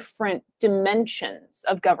two different dimensions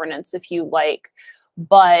of governance, if you like,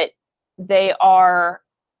 but they are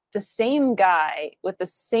the same guy with the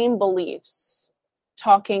same beliefs,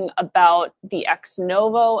 talking about the ex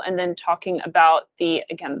novo, and then talking about the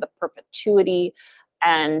perpetuity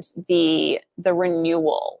and the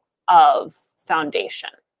renewal of foundation.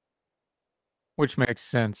 Which makes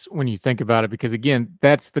sense when you think about it, because again,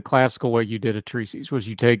 that's the classical way you did a treatise, was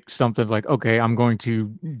you take something like, okay, I'm going to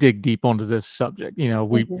dig deep onto this subject.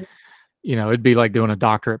 it'd be like doing a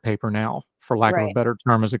doctorate paper now, for lack of a Right. better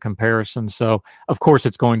term, as a comparison. So of course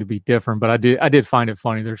it's going to be different, but I did find it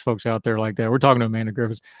funny. There's folks out there like that. We're talking to Amanda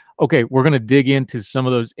Griffiths. Okay, we're going to dig into some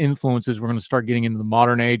of those influences. We're going to start getting into the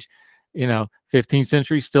modern age. 15th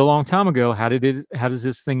century, still a long time ago. How does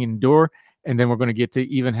this thing endure? And then we're going to get to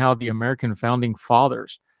even how the American founding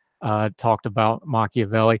fathers talked about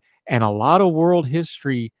Machiavelli, and a lot of world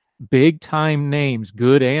history, big time names,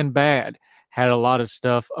 good and bad, had a lot of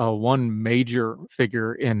stuff. One major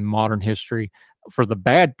figure in modern history for the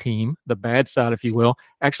bad team, the bad side, if you will,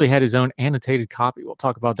 actually had his own annotated copy. We'll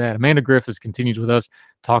talk about that. Amanda Griffiths continues with us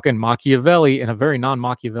talking Machiavelli in a very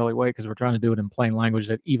non-Machiavelli way, because we're trying to do it in plain language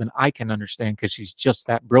that even I can understand, because she's just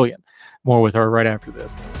that brilliant. More with her right after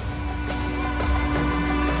this.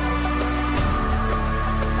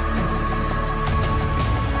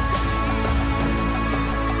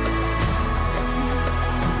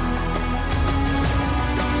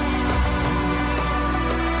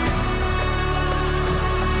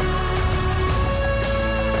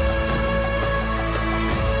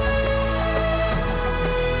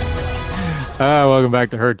 Welcome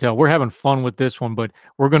back to Heard Tell. We're having fun with this one, but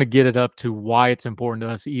we're going to get it up to why it's important to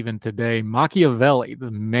us even today. Machiavelli,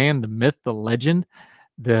 the man, the myth, the legend,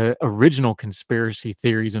 the original conspiracy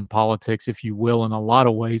theories in politics, if you will, in a lot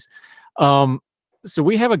of ways. So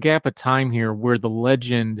we have a gap of time here where the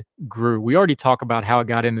legend grew. We already talked about how it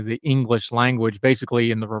got into the English language,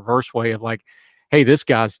 basically in the reverse way of like, hey, this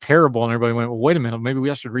guy's terrible. And everybody went, well, wait a minute, maybe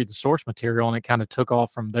we should read the source material. And it kind of took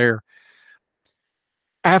off from there.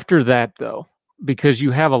 After that, though, because you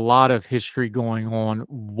have a lot of history going on,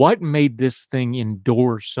 what made this thing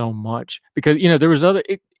endure so much? Because, there was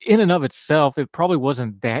in and of itself, it probably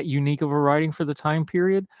wasn't that unique of a writing for the time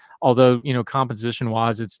period. Although, composition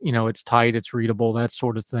wise, it's, it's tight, it's readable, that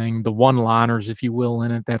sort of thing. The one-liners, if you will,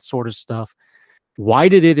 in it, that sort of stuff. Why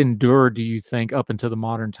did it endure, do you think, up until the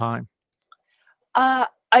modern time?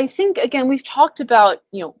 I think, again, we've talked about,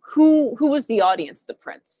 who was the audience, The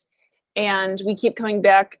Prince. And we keep coming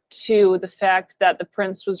back to the fact that The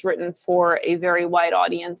Prince was written for a very wide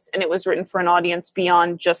audience, and it was written for an audience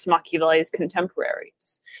beyond just Machiavelli's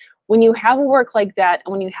contemporaries. When you have a work like that,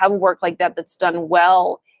 and when you have a work like that that's done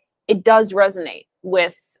well, it does resonate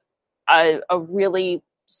with a really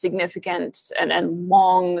significant and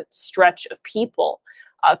long stretch of people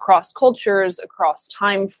across cultures, across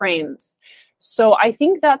time frames. So I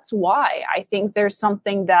think that's why. I think there's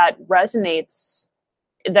something that resonates.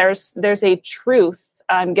 There's a truth.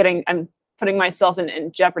 I'm putting myself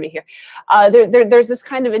in jeopardy here. There's this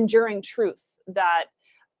kind of enduring truth that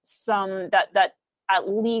that at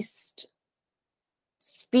least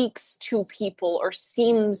speaks to people, or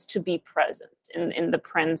seems to be present in The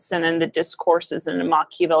Prince and in the discourses and in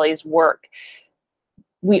Machiavelli's work.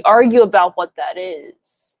 We argue about what that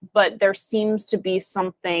is, but there seems to be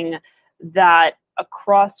something that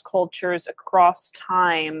across cultures, across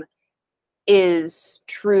time, is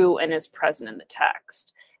true and is present in the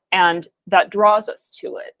text, and that draws us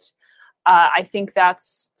to it. I think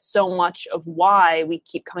that's so much of why we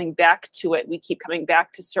keep coming back to it. We keep coming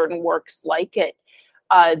back to certain works like it,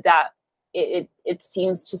 that it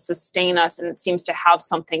seems to sustain us, and it seems to have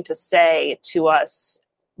something to say to us,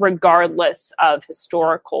 regardless of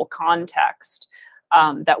historical context,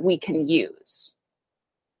 that we can use.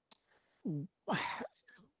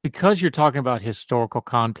 Because you're talking about historical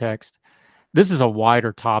context, this is a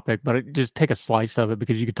wider topic, but just take a slice of it,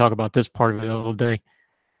 because you could talk about this part of it all day.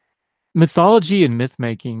 Mythology and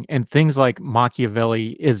myth-making and things like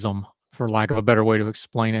Machiavelliism, for lack of a better way to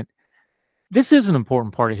explain it, this is an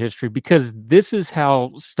important part of history, because this is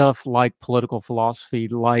how stuff like political philosophy,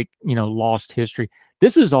 like, lost history,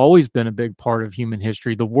 this has always been a big part of human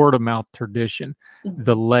history. The word of mouth tradition,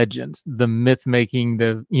 the legends, the myth making,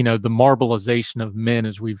 the marbleization of men,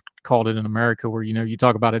 as we've called it in America, where, you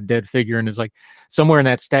talk about a dead figure and it's like somewhere in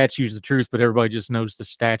that statue is the truth, but everybody just knows the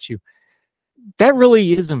statue. That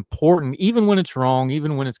really is important, even when it's wrong,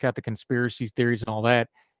 even when it's got the conspiracy theories and all that.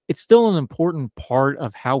 It's still an important part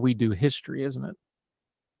of how we do history, isn't it?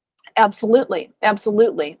 Absolutely.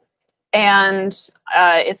 Absolutely. And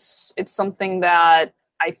it's something that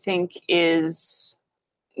I think is,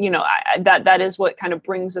 that is what kind of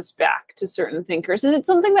brings us back to certain thinkers. And it's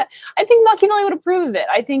something that I think Machiavelli would approve of it.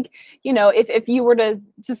 I think, if you were to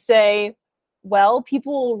say, well,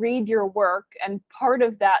 people will read your work, and part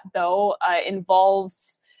of that, though,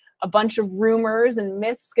 involves a bunch of rumors and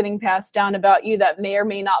myths getting passed down about you that may or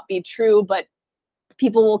may not be true, but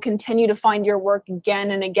people will continue to find your work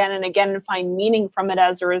again and again and again and find meaning from it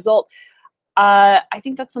as a result. I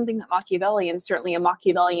think that's something that Machiavelli, and certainly a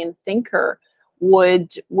Machiavellian thinker,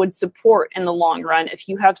 would support in the long run. If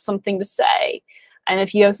you have something to say, and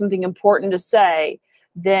if you have something important to say,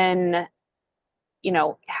 then, you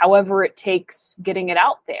know, however it takes getting it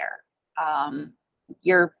out there,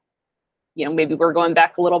 you're, you know, maybe we're going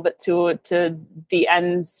back a little bit to the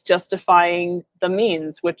ends justifying the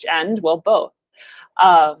means. Which end? Well, both.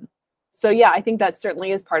 So yeah, I think that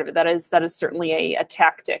certainly is part of it. That is certainly a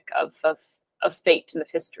tactic of fate and of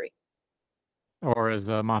history. Or as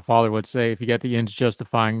my father would say, if you got the ends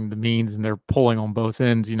justifying the means and they're pulling on both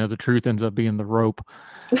ends, you know, the truth ends up being the rope.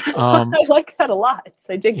 I like that a lot.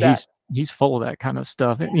 I dig that. He's full of that kind of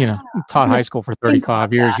stuff. Yeah. You know, taught high school for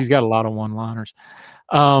 35 years. He's got a lot of one-liners.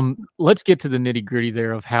 Let's get to the nitty-gritty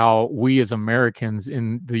there of how we as Americans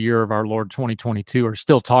in the year of our Lord 2022 are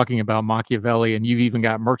still talking about Machiavelli, and you've even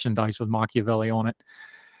got merchandise with Machiavelli on it.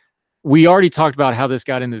 We already talked about how this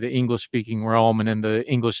got into the English-speaking realm and in the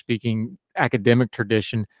English-speaking academic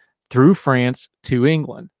tradition through France to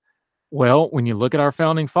England. Well, when you look at our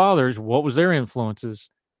founding fathers, what was their influences?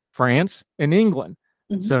 France and England.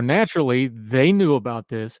 Mm-hmm. So naturally, they knew about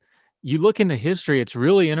this. You look into history, it's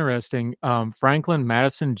really interesting. Franklin,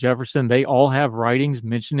 Madison, Jefferson, they all have writings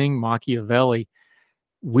mentioning Machiavelli.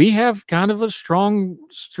 We have kind of a strong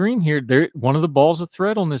string here. One of the balls of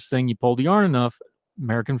thread on this thing, you pull the yarn enough,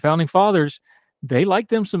 American founding fathers, they liked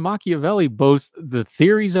them some Machiavelli, both the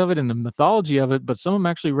theories of it and the mythology of it, but some of them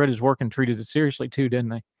actually read his work and treated it seriously too, didn't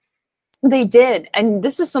they? They did. And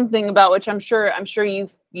this is something about which I'm sure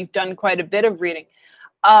you've done quite a bit of reading.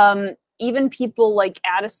 Even people like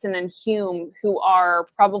Addison and Hume, who are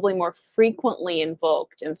probably more frequently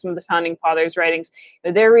invoked in some of the founding fathers' writings,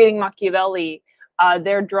 they're reading Machiavelli,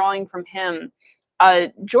 they're drawing from him.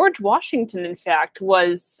 George Washington, in fact,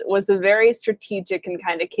 was a very strategic and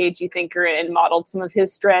kind of cagey thinker and modeled some of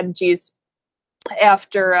his strategies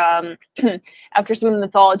after after some of the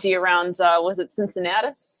mythology around was it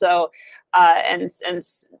Cincinnatus? So and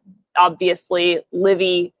obviously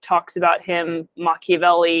Livy talks about him.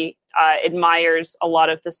 Machiavelli admires a lot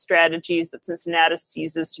of the strategies that Cincinnatus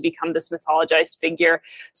uses to become this mythologized figure.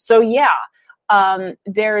 So yeah,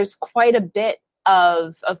 there's quite a bit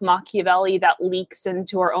of Machiavelli that leaks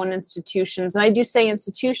into our own institutions. And I do say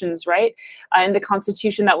institutions, right? In the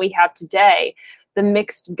Constitution that we have today, the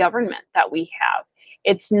mixed government that we have.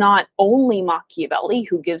 It's not only Machiavelli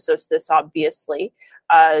who gives us this, obviously.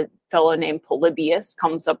 A fellow named Polybius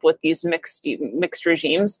comes up with these mixed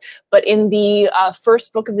regimes. But in the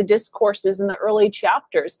first book of the Discourses, in the early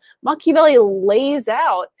chapters, Machiavelli lays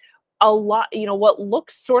out a lot, you know, what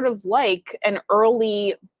looks sort of like an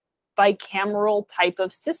early bicameral type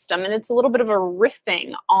of system. And it's a little bit of a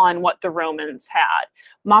riffing on what the Romans had.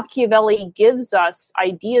 Machiavelli gives us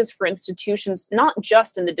ideas for institutions, not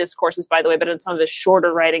just in the Discourses, by the way, but in some of his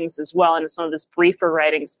shorter writings as well, and in some of his briefer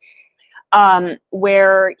writings,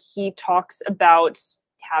 where he talks about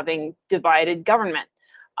having divided government,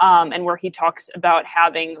 and where he talks about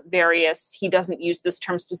having various, he doesn't use this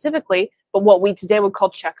term specifically, but what we today would call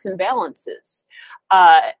checks and balances.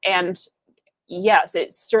 And yes,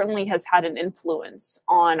 it certainly has had an influence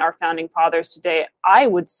on our founding fathers today. I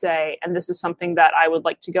would say, and this is something that I would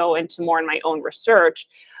like to go into more in my own research,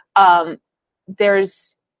 you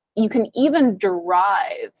can even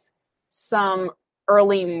derive some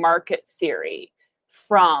early market theory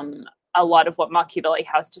from a lot of what Machiavelli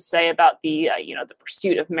has to say about the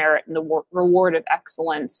pursuit of merit and the reward of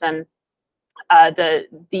excellence, and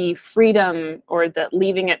the freedom, or the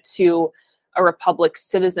leaving it to a republic's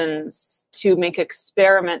citizens to make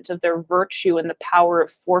experiment of their virtue and the power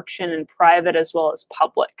of fortune in private as well as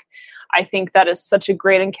public. I think that is such a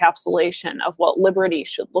great encapsulation of what liberty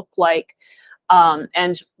should look like.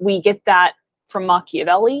 And we get that from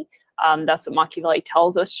Machiavelli. That's what Machiavelli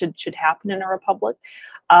tells us should happen in a republic.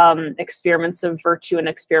 Experiments of virtue and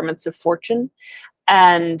experiments of fortune.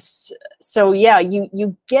 And so, yeah,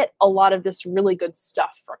 you get a lot of this really good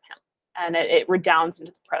stuff from him, and it redounds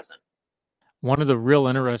into the present. One of the real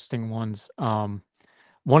interesting ones, one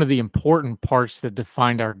of the important parts that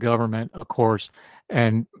defined our government, of course,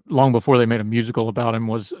 and long before they made a musical about him,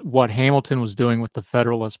 was what Hamilton was doing with the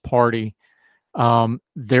Federalist Party.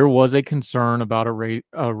 There was a concern about a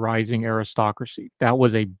rising aristocracy. That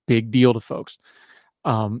was a big deal to folks.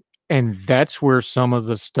 And that's where some of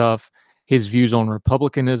the stuff, his views on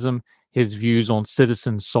republicanism, his views on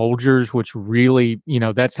citizen soldiers, which really,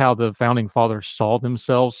 that's how the founding fathers saw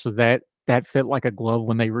themselves. So that fit like a glove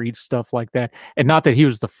when they read stuff like that. And not that he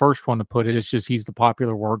was the first one to put it, it's just he's the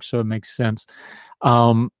popular work, so it makes sense.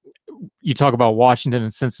 You talk about Washington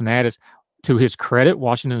and Cincinnatus. to his credit,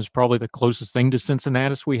 Washington is probably the closest thing to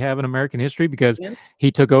Cincinnatus we have in American history, because Yeah.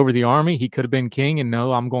 he took over the army. He could have been king, and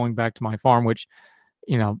no, I'm going back to my farm, which,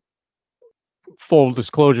 you know, full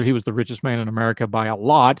disclosure, he was the richest man in America by a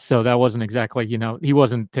lot. So that wasn't exactly, you know, he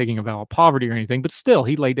wasn't taking a vow of poverty or anything, but still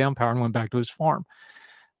he laid down power and went back to his farm.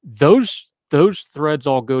 Those threads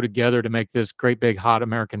all go together to make this great big hot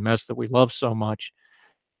American mess that we love so much.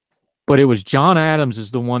 But it was John Adams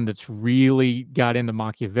is the one that's really got into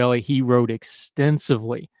Machiavelli. He wrote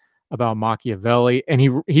extensively about Machiavelli, and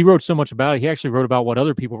he wrote so much about it. He actually wrote about what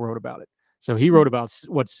other people wrote about it. So he wrote about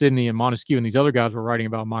what Sidney and Montesquieu and these other guys were writing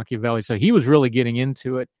about Machiavelli. So he was really getting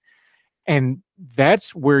into it. And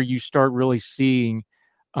that's where you start really seeing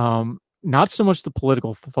not so much the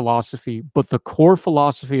political philosophy, but the core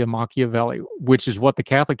philosophy of Machiavelli, which is what the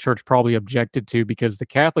Catholic Church probably objected to, because the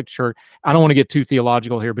Catholic Church, I don't want to get too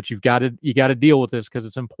theological here, but you got to deal with this because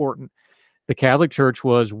it's important. The Catholic Church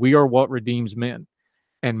was, we are what redeems men.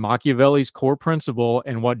 And Machiavelli's core principle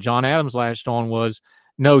and what John Adams latched on was,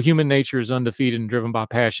 no, human nature is undefeated and driven by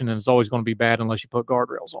passion, and it's always going to be bad unless you put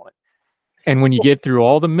guardrails on it. And when you get through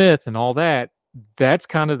all the myth and all that, that's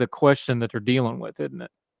kind of the question that they're dealing with, isn't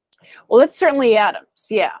it? Well, that's certainly Adams,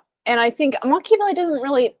 yeah. And I think Machiavelli doesn't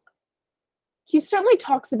really, he certainly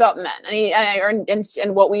talks about men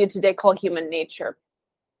and what we would today call human nature.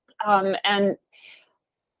 And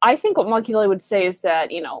I think what Machiavelli would say is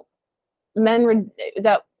that, you know,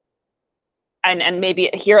 and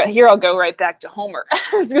maybe here I'll go right back to Homer.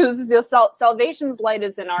 Salvation's light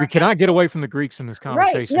is in our We cannot get away from the Greeks in this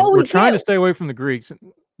conversation. Right. No, we're trying to stay away from the Greeks.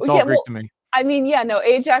 It's all Greek to me. I mean, yeah, no,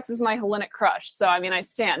 Ajax is my Hellenic crush, so I mean, I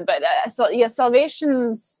stand. But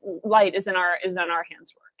salvation's light is in our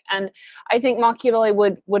hands work, and I think Machiavelli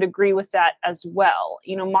would agree with that as well.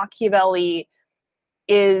 You know, Machiavelli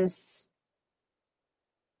is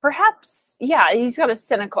perhaps, yeah, he's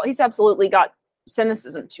absolutely got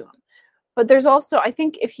cynicism to him. But there's also, I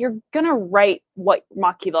think, if you're gonna write what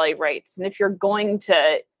Machiavelli writes, and if you're going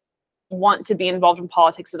to want to be involved in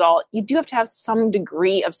politics at all, you do have to have some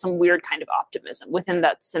degree of some weird kind of optimism within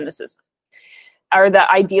that cynicism, or that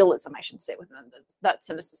idealism, I should say, within that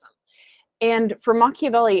cynicism. And for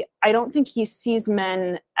Machiavelli, I don't think he sees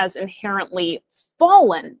men as inherently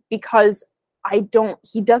fallen, because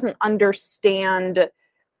he doesn't understand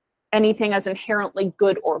anything as inherently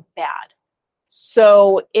good or bad.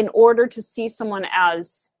 So in order to see someone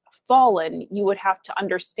as fallen, you would have to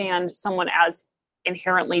understand someone as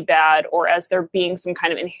inherently bad, or as there being some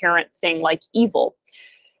kind of inherent thing like evil.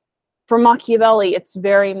 For Machiavelli, it's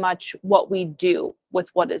very much what we do with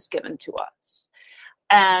what is given to us.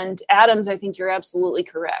 And Adams, I think you're absolutely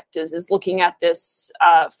correct, is looking at this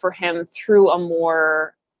for him through a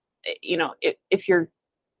more, you know, if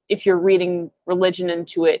you're reading religion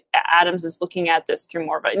into it, Adams is looking at this through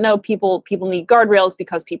more of a, no, people need guardrails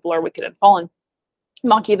because people are wicked and fallen.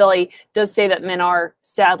 Machiavelli does say that men are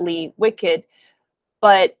sadly wicked,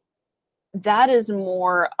 but that is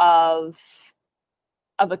more of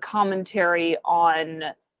a commentary on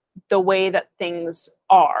the way that things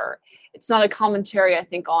are. It's not a commentary, I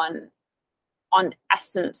think, on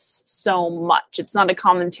essence so much. It's not a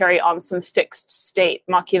commentary on some fixed state.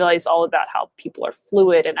 Machiavelli is all about how people are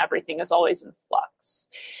fluid and everything is always in flux.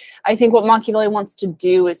 I think what Machiavelli wants to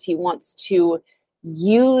do is he wants to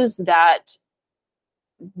use that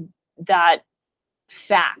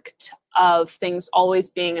fact of things always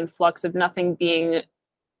being in flux, of nothing being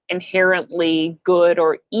inherently good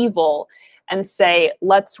or evil, and say,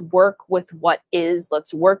 let's work with what is,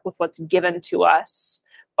 let's work with what's given to us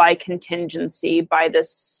by contingency, by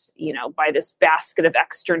this, you know, by this basket of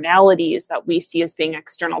externalities that we see as being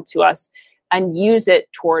external to us, and use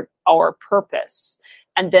it toward our purpose.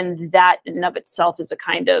 And then that in and of itself is a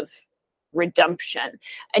kind of redemption.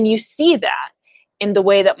 And you see that in the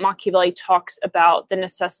way that Machiavelli talks about the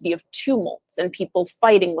necessity of tumults and people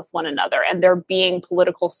fighting with one another and there being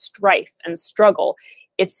political strife and struggle.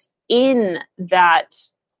 It's in that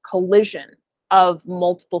collision of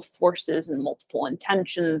multiple forces and multiple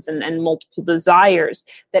intentions and multiple desires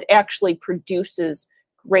that actually produces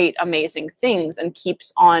great, amazing things and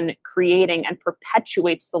keeps on creating and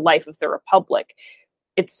perpetuates the life of the Republic.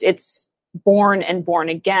 It's born and born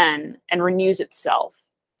again and renews itself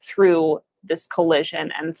through this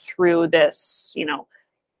collision and through this, you know,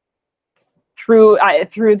 through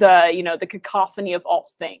the, you know, the cacophony of all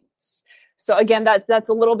things. So again, that's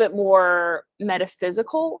a little bit more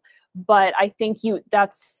metaphysical, but I think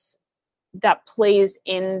that plays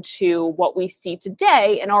into what we see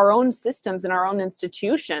today in our own systems and our own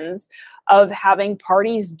institutions of having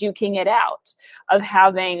parties duking it out, of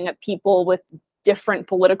having people with different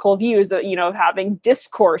political views, of having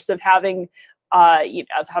discourse, of having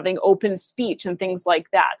open speech and things like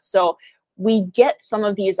that. So we get some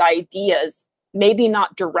of these ideas, maybe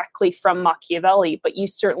not directly from Machiavelli, but you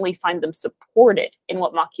certainly find them supported in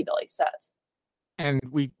what Machiavelli says. And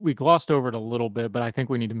we glossed over it a little bit, but I think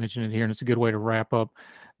we need to mention it here, and it's a good way to wrap up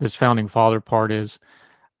this founding father part is,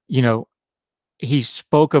 he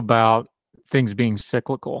spoke about things being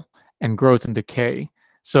cyclical and growth and decay.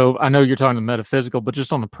 So I know you're talking the metaphysical, but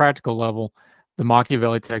just on the practical level, the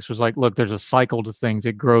Machiavelli text was like, look, there's a cycle to things.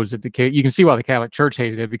 It grows, it decays. You can see why the Catholic Church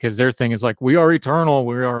hated it, because their thing is like, we are eternal,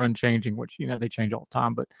 we are unchanging, which, they change all the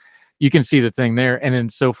time, but you can see the thing there. And then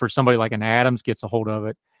so for somebody like an Adams gets a hold of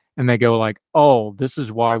it, and they go like, oh, this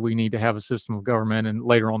is why we need to have a system of government, and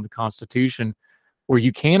later on the Constitution, where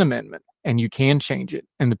you can amendment and you can change it,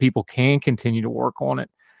 and the people can continue to work on it.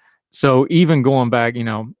 So even going back,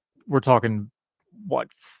 we're talking, what,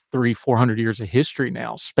 300-400 years of history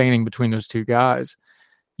now, spanning between those two guys.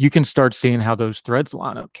 You can start seeing how those threads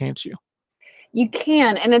line up, can't you? You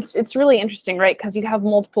can, and it's really interesting, right? Because you have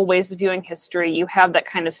multiple ways of viewing history. You have that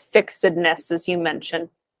kind of fixedness, as you mentioned.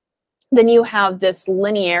 Then you have this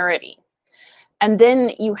linearity. And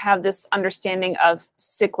then you have this understanding of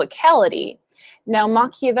cyclicality. Now,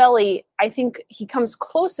 Machiavelli, I think he comes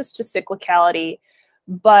closest to cyclicality,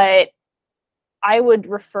 but I would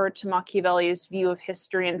refer to Machiavelli's view of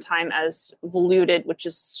history and time as voluted, which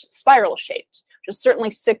is spiral shaped, which is certainly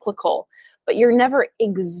cyclical, but you're never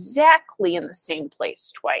exactly in the same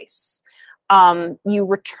place twice. You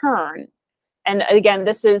return. And again,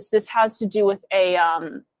 this has to do with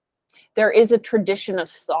there is a tradition of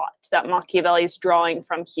thought that Machiavelli is drawing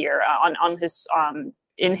from here on his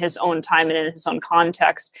in his own time and in his own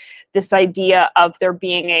context. This idea of there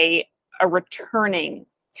being a returning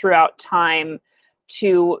throughout time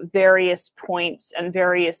to various points and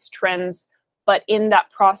various trends, but in that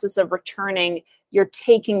process of returning, you're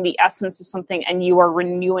taking the essence of something and you are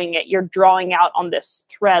renewing it. You're drawing out on this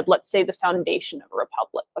thread. Let's say the foundation of a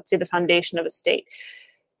republic. Let's say the foundation of a state.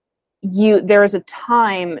 There is a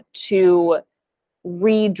time to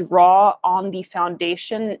redraw on the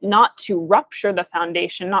foundation, not to rupture the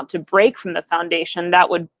foundation, not to break from the foundation. That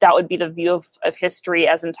would be the view of history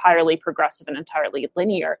as entirely progressive and entirely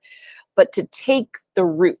linear. But to take the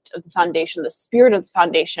root of the foundation, the spirit of the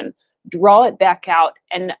foundation, draw it back out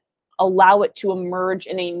and allow it to emerge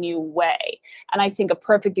in a new way. And I think a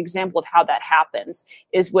perfect example of how that happens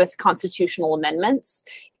is with constitutional amendments,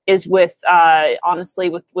 is with, honestly,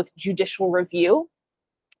 with judicial review,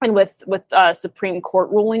 and with Supreme Court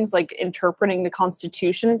rulings, like interpreting the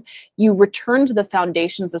Constitution. You return to the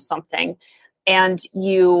foundations of something, and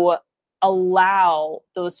you allow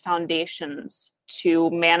those foundations to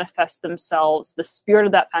manifest themselves, the spirit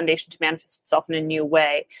of that foundation to manifest itself in a new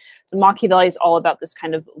way. So Machiavelli is all about this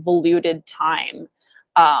kind of voluted time,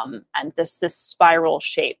 and this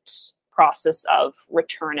spiral-shaped process of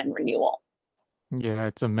return and renewal. Yeah,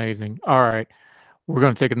 it's amazing. All right. We're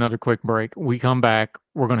going to take another quick break. We come back,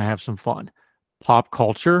 we're going to have some fun. Pop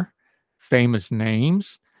culture, famous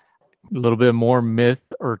names, a little bit more myth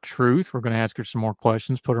or truth. We're going to ask her some more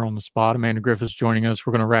questions, put her on the spot. Amanda Griffith's joining us.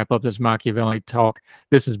 We're going to wrap up this Machiavelli talk.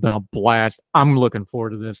 This has been a blast. I'm looking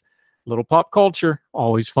forward to this. Little pop culture,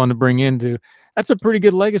 always fun to bring into. That's a pretty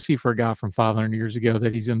good legacy for a guy from 500 years ago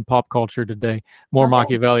that he's in pop culture today. More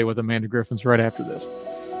Machiavelli with Amanda Griffiths right after this.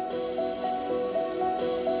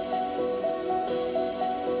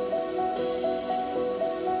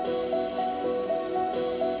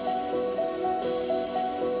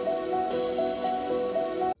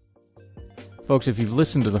 Folks, if you've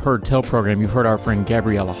listened to the Heard Tell program, you've heard our friend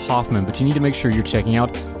Gabriella Hoffman, but you need to make sure you're checking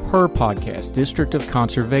out her podcast, District of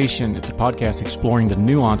Conservation. It's a podcast exploring the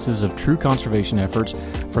nuances of true conservation efforts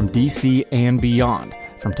from DC and beyond.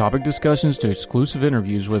 From topic discussions to exclusive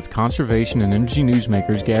interviews with conservation and energy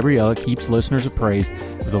newsmakers, Gabriella keeps listeners appraised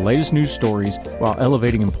of the latest news stories while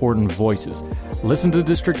elevating important voices. Listen to the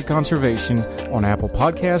District of Conservation on Apple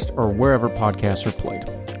Podcasts or wherever podcasts are played.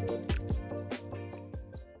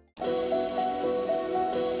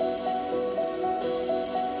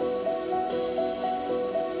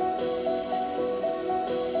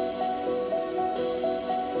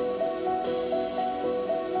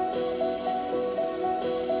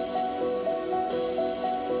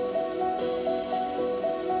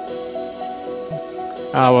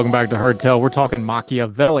 Welcome back to Heard Tell. We're talking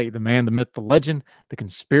Machiavelli, the man, the myth, the legend, the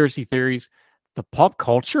conspiracy theories, the pop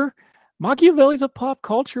culture. Machiavelli's a pop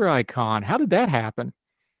culture icon. How did that happen?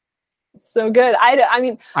 So good. I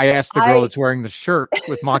mean, I asked the girl that's wearing the shirt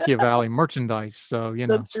with Machiavelli merchandise. So,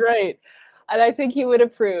 That's right. And I think he would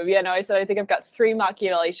approve. I said, I think I've got 3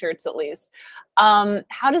 Machiavelli shirts at least.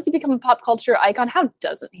 How does he become a pop culture icon? How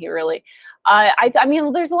doesn't he really? I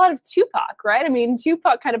mean, there's a lot of Tupac, right? I mean,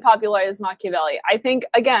 Tupac kind of popularized Machiavelli. I think,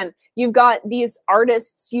 again, you've got these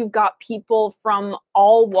artists, you've got people from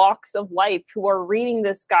all walks of life who are reading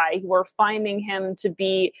this guy, who are finding him to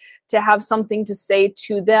have something to say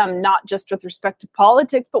to them, not just with respect to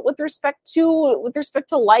politics, but with respect to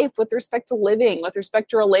life, with respect to living, with respect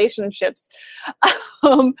to relationships.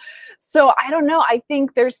 So I don't know. I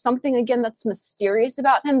think there's something, again, that's mysterious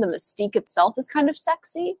about him. The mystique itself is kind of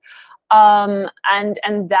sexy. And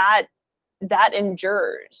that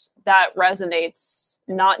endures, that resonates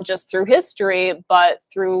not just through history, but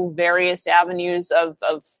through various avenues of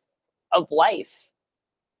life.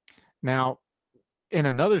 Now, in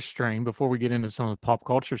another strain, before we get into some of the pop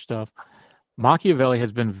culture stuff, Machiavelli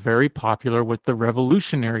has been very popular with the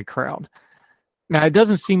revolutionary crowd. Now, it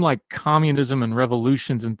doesn't seem like communism and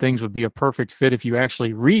revolutions and things would be a perfect fit if you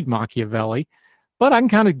actually read Machiavelli, but I can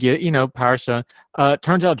kind of get, Parsha.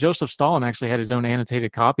 Turns out Joseph Stalin actually had his own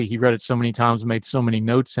annotated copy. He read it so many times and made so many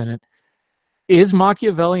notes in it. Is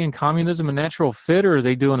Machiavelli and communism a natural fit, or are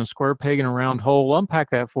they doing a square peg in a round hole? Unpack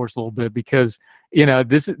that for us a little bit, because,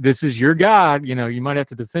 this is your guy. You might have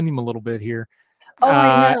to defend him a little bit here. Oh,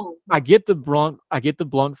 I know. I get the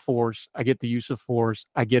blunt force. I get the use of force.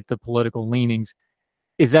 I get the political leanings.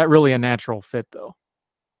 Is that really a natural fit, though?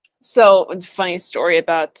 So, funny story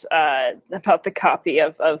about the copy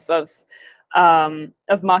of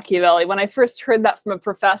Machiavelli. When I first heard that from a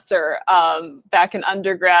professor back in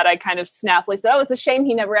undergrad, I kind of snappily said, "Oh, it's a shame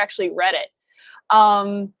he never actually read it."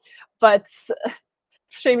 But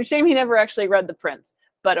shame he never actually read The Prince.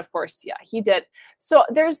 But of course, yeah, he did. So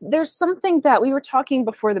there's something that we were talking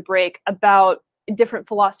before the break about different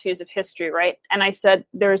philosophies of history, right? And I said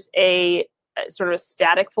there's a sort of a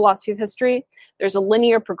static philosophy of history. There's a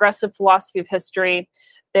linear progressive philosophy of history.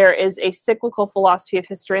 There is a cyclical philosophy of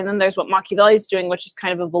history. And then there's what Machiavelli is doing, which is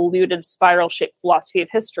kind of a voluted spiral-shaped philosophy of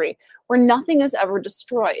history, where nothing is ever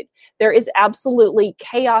destroyed. There is absolutely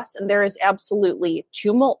chaos and there is absolutely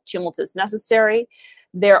tumult. Tumult is necessary.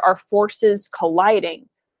 There are forces colliding,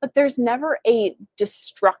 but there's never a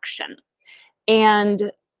destruction.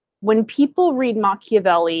 And when people read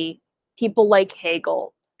Machiavelli, people like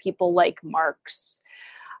Hegel, people like Marx,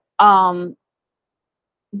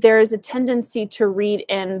 there is a tendency to read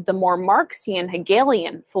in the more Marxian,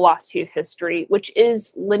 Hegelian philosophy of history, which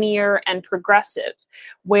is linear and progressive,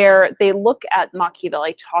 where they look at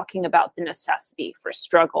Machiavelli talking about the necessity for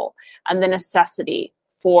struggle and the necessity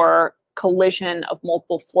for collision of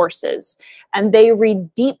multiple forces. And they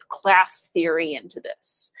read deep class theory into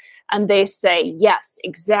this. And they say, yes,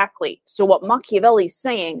 exactly. So what Machiavelli's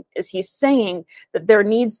saying is he's saying that there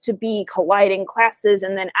needs to be colliding classes.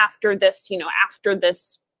 And then after this, after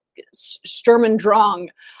this Sturm und Drang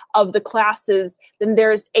of the classes, then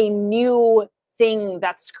there's a new thing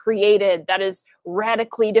that's created that is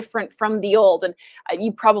radically different from the old. And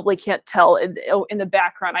you probably can't tell in the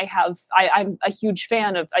background, I'm a huge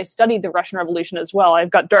fan of, I studied the Russian Revolution as well. I've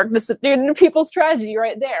got Darkness of People's Tragedy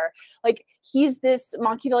right there. Like,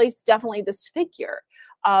 Machiavelli's definitely this figure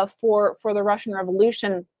for the Russian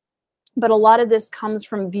Revolution. But a lot of this comes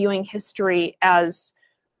from viewing history as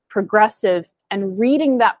progressive and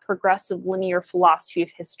reading that progressive linear philosophy of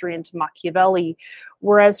history into Machiavelli.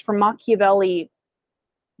 Whereas for Machiavelli,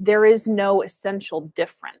 there is no essential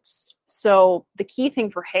difference. So the key thing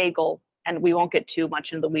for Hegel, and we won't get too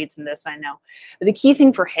much into the weeds in this, I know, but the key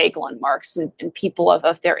thing for Hegel and Marx and people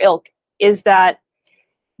of their ilk is that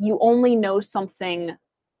you only know something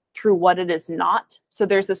through what it is not. So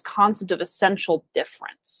there's this concept of essential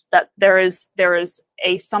difference, that there is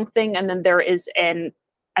a something and then there is a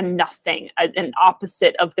nothing, an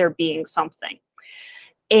opposite of there being something.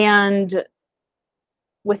 And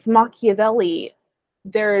with Machiavelli,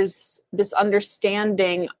 there's this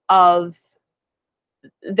understanding of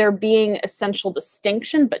there being essential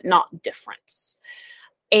distinction, but not difference.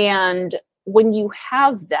 And when you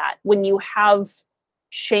have that, when you have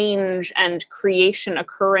change and creation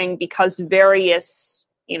occurring because various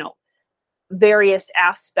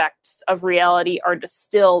aspects of reality are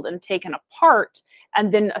distilled and taken apart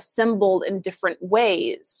and then assembled in different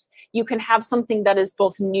ways, you can have something that is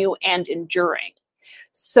both new and enduring.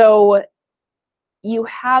 So you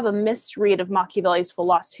have a misread of Machiavelli's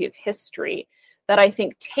philosophy of history that I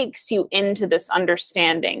think takes you into this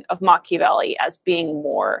understanding of Machiavelli as being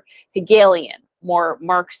more Hegelian, more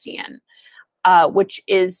Marxian, which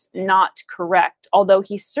is not correct, although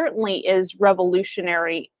he certainly is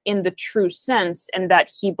revolutionary in the true sense, and that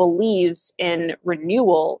he believes in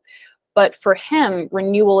renewal. But for him,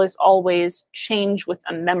 renewal is always change with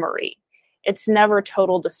a memory. It's never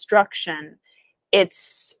total destruction.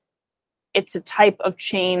 it's a type of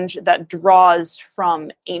change that draws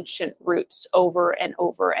from ancient roots over and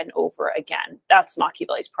over and over again. That's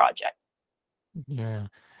Machiavelli's project. Yeah.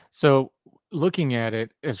 So looking at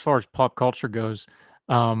it as far as pop culture goes,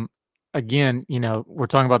 again, we're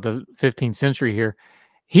talking about the 15th century here.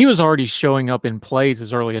 He was already showing up in plays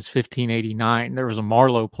as early as 1589. There was a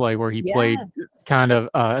Marlowe play where he played kind of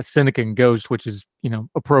a cynic and ghost, which is,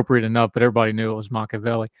 appropriate enough, but everybody knew it was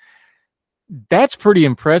Machiavelli. That's pretty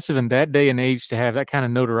impressive in that day and age to have that kind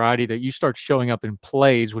of notoriety that you start showing up in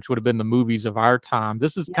plays, which would have been the movies of our time.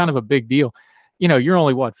 This is kind of a big deal. You're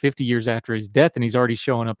only 50 years after his death, and he's already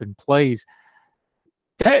showing up in plays.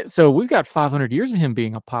 So we've got 500 years of him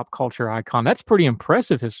being a pop culture icon. That's pretty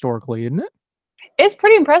impressive historically, isn't it? It's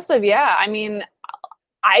pretty impressive. Yeah. I mean,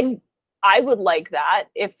 I would like that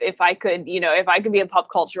if I could, if I could be a pop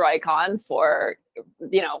culture icon for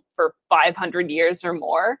 500 years or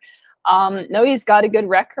more. No, he's got a good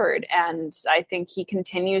record, and I think he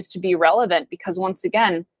continues to be relevant because, once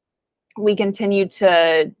again, we continue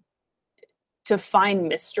to find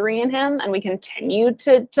mystery in him, and we continue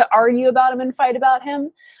to argue about him and fight about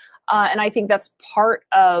him. And I think that's part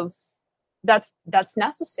of that's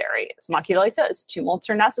necessary. As Machiavelli says, tumults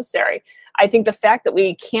are necessary. I think the fact that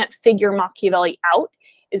we can't figure Machiavelli out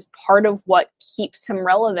is part of what keeps him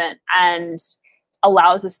relevant and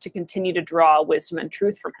allows us to continue to draw wisdom and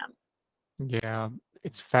truth from him. Yeah,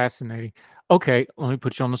 it's fascinating. Okay, let me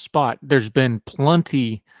put you on the spot. There's been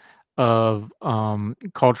plenty of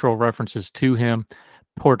cultural references to him,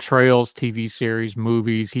 portrayals, TV series,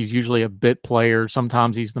 movies. He's usually a bit player.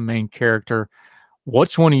 Sometimes he's the main character.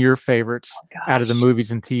 What's one of your favorites out of the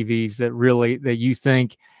movies and TVs that you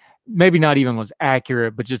think maybe not even was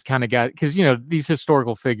accurate, but just kind of got, because, these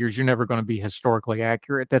historical figures, you're never going to be historically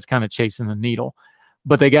accurate. That's kind of chasing the needle.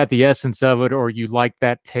 But they got the essence of it, or you like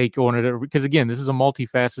that take on it. Because, again, this is a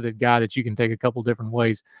multifaceted guy that you can take a couple different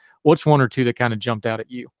ways. What's one or two that kind of jumped out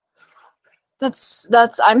at you?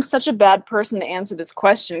 I'm such a bad person to answer this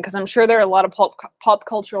question, because I'm sure there are a lot of pop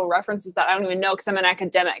cultural references that I don't even know, because I'm an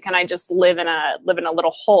academic and I just live in a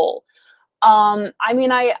little hole. I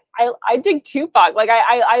mean, I dig Tupac. Like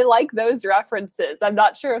I like those references. I'm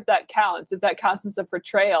not sure if that counts as a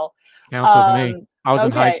portrayal. Counts with me. I was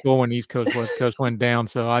in high school when East Coast, West Coast went down.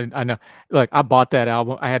 So I know, look, I bought that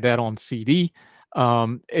album. I had that on CD.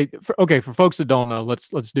 For folks that don't know,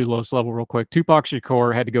 let's do lowest level real quick. Tupac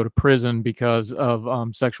Shakur had to go to prison because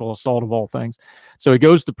of sexual assault, of all things. So he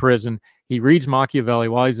goes to prison. He reads Machiavelli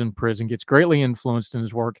while he's in prison, gets greatly influenced in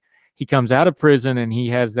his work. He comes out of prison and he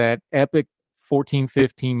has that epic 14,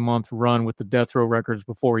 15-month run with the death row records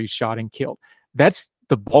before he's shot and killed. That's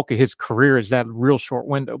the bulk of his career, is that real short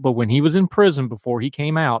window. But when he was in prison before he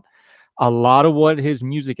came out, a lot of what his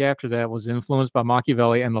music after that was influenced by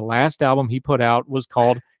Machiavelli. And the last album he put out was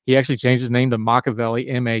called, he actually changed his name to Machiavelli,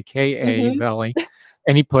 M-A-K-A Velli.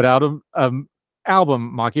 And he put out a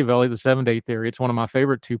album, Machiavelli, The 7-Day Theory. It's one of my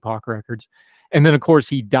favorite Tupac records. And then, of course,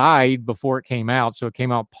 he died before it came out. So it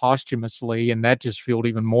came out posthumously, and that just fueled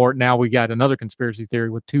even more. Now we got another conspiracy theory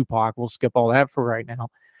with Tupac. We'll skip all that for right now.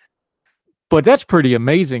 But that's pretty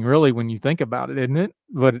amazing, really, when you think about it, isn't it?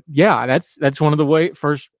 But yeah, that's one of the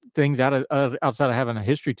first things outside of having a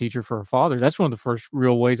history teacher for a father. That's one of the first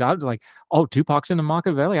real ways I was like, oh, Tupac's into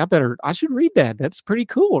Machiavelli. I should read that. That's pretty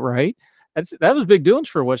cool, right? That was big doings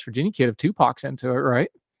for a West Virginia kid if Tupac's into it, right?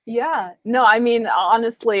 Yeah. No, I mean,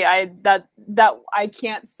 honestly, I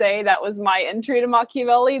can't say that was my entry to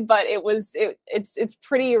Machiavelli, but it's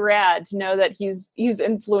pretty rad to know that he's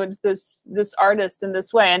influenced this artist in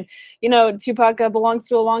this way. And Tupac belongs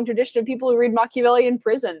to a long tradition of people who read Machiavelli in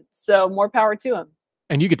prison. So more power to him.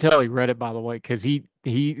 And you could tell he read it, by the way, because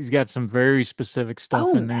he's got some very specific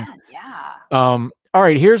stuff in there. Yeah. All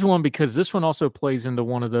right, here's one, because this one also plays into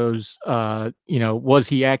one of those was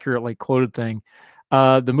he accurately quoted thing.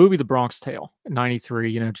 The movie The Bronx Tale,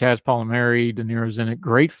 93, Chaz Palminteri, De Niro's in it,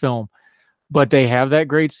 great film. But they have that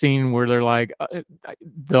great scene where they're like,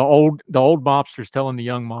 the old mobster's telling the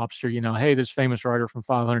young mobster, hey, this famous writer from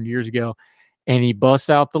 500 years ago, and he busts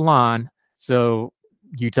out the line. So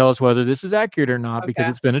you tell us whether this is accurate or not, because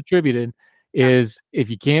it's been attributed, is if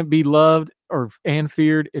you can't be loved and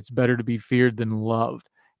feared, it's better to be feared than loved.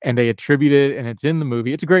 And they attribute it, and it's in the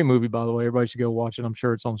movie. It's a great movie, by the way. Everybody should go watch it. I'm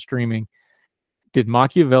sure it's on streaming. Did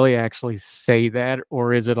Machiavelli actually say that,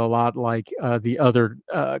 or is it a lot like the other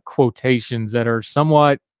quotations that are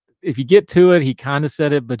somewhat, if you get to it, he kind of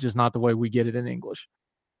said it, but just not the way we get it in English?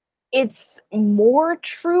 It's more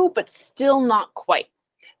true, but still not quite.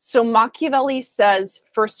 So Machiavelli says,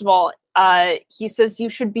 first of all, he says you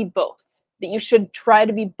should be both, that you should try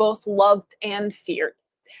to be both loved and feared.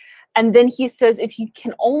 And then he says, if you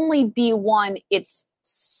can only be one, it's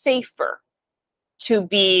safer to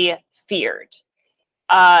be feared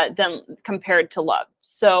than compared to loved.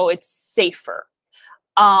 So it's safer.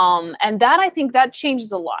 And that, I think that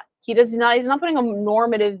changes a lot. He's not putting a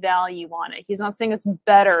normative value on it. He's not saying it's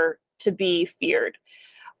better to be feared.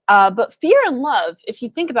 But fear and love, if you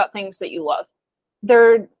think about things that you love,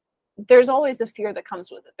 there's always a fear that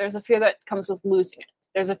comes with it. There's a fear that comes with losing it.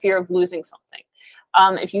 There's a fear of losing something.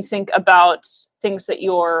 If you think about things that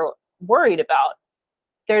you're worried about,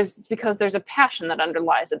 it's because there's a passion that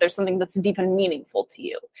underlies it. There's something that's deep and meaningful to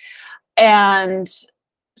you. And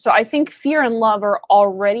so I think fear and love are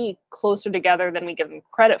already closer together than we give them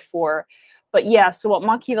credit for. But yeah, so what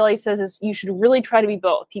Machiavelli says is you should really try to be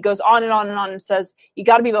both. He goes on and on and on and says, you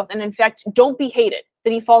got to be both. And in fact, don't be hated.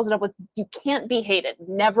 Then he follows it up with, you can't be hated.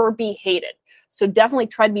 Never be hated. So definitely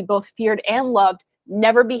try to be both feared and loved.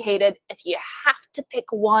 Never be hated. If you have to pick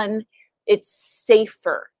one, it's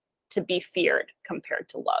safer to be feared compared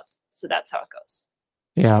to love. So that's how it goes.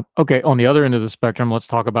 Yeah. Okay. On the other end of the spectrum, let's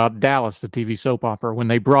talk about Dallas, the TV soap opera. When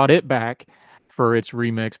they brought it back for its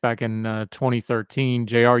remix back in 2013,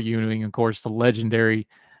 J.R. Ewing, of course, the legendary,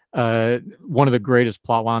 one of the greatest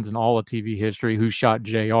plot lines in all of TV history, Who Shot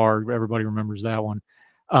J.R.? Everybody remembers that one.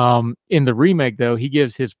 In the remake, though, he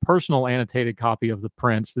gives his personal annotated copy of The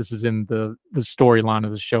Prince. This is in the storyline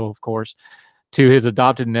of the show, of course, to his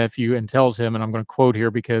adopted nephew and tells him, and I'm going to quote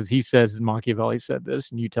here because he says Machiavelli said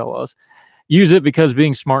this, and you tell us, use it because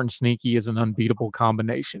being smart and sneaky is an unbeatable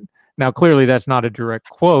combination. Now, clearly, that's not a direct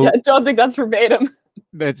quote. Yeah, I don't think that's verbatim.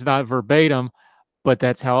 That's not verbatim, but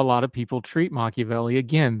that's how a lot of people treat Machiavelli.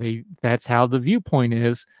 Again, that's how the viewpoint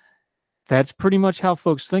is. That's pretty much how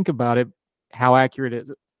folks think about it. How accurate is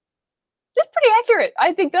it? It's pretty accurate.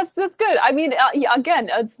 I think that's good. I mean, again,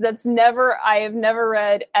 I have never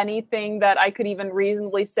read anything that I could even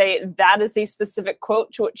reasonably say that is the specific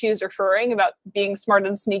quote to what she is referring about being smart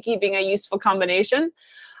and sneaky being a useful combination.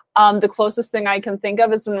 The closest thing I can think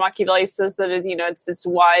of is when Machiavelli says that it's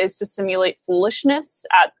wise to simulate foolishness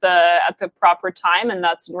at the proper time, and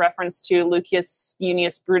that's in reference to Lucius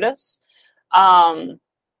Junius Brutus.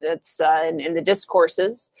 It's in the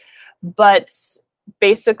discourses, but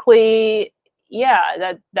basically,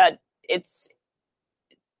 yeah, that it's,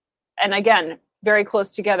 and again, very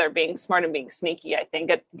close together, being smart and being sneaky. I think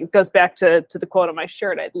it goes back to the quote on my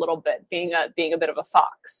shirt a little bit, being a bit of a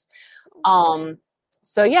fox.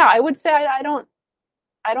 So yeah, I would say I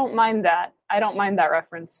don't mind that. I don't mind that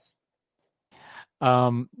reference.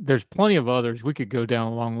 There's plenty of others. We could go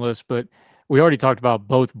down a long list, but we already talked about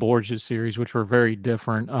both Borges series, which were very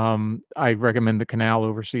different. I recommend the Canal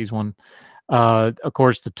Overseas one. Of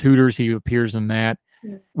course, The Tudors, he appears in that.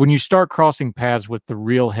 When you start crossing paths with the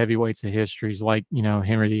real heavyweights of histories, like,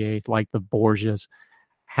 Henry VIII, like the Borgias,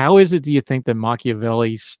 how is it, do you think, that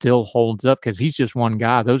Machiavelli still holds up? Because he's just one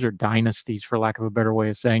guy. Those are dynasties, for lack of a better way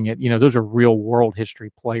of saying it. Those are real world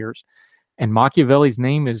history players. And Machiavelli's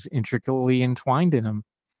name is intricately entwined in him.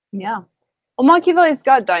 Yeah. Well, Machiavelli's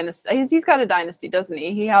got dynasty. He's got a dynasty, doesn't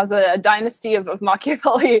he? He has a dynasty of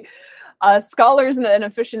Machiavelli scholars and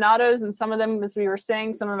aficionados, and some of them, as we were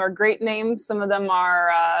saying, some of them are great names. Some of them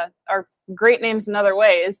are great names in other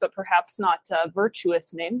ways, but perhaps not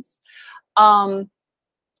virtuous names.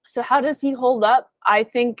 So how does he hold up? I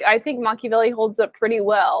think Machiavelli holds up pretty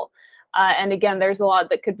well. And again, there's a lot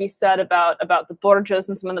that could be said about the Borgias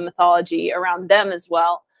and some of the mythology around them as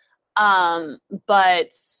well.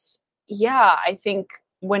 But yeah, I think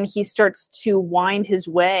when he starts to wind his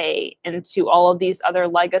way into all of these other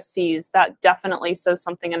legacies, that definitely says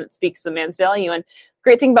something, and it speaks to the man's value. And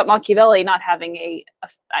great thing about Machiavelli not having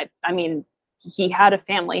I mean, he had a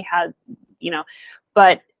family,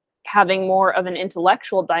 but having more of an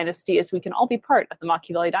intellectual dynasty is we can all be part of the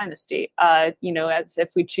Machiavelli dynasty, as if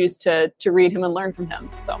we choose to read him and learn from him.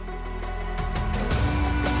 So.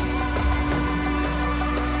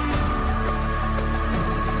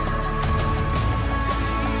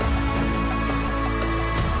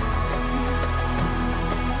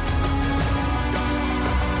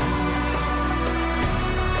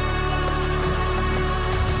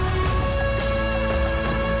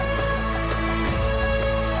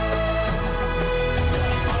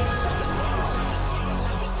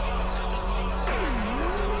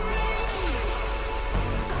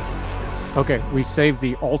 Okay, we saved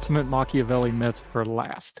the ultimate Machiavelli myth for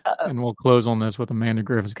last. And we'll close on this with Amanda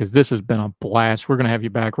Griffiths, because this has been a blast. We're going to have you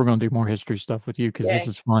back. We're going to do more history stuff with you, because this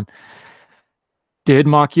is fun. Did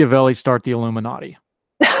Machiavelli start the Illuminati?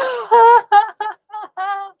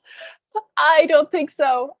 I don't think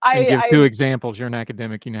so. Give two examples. You're an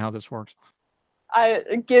academic. You know how this works.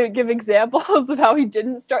 give examples of how he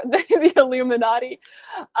didn't start the Illuminati.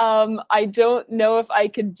 I don't know if I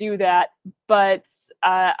could do that, but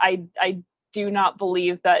I do not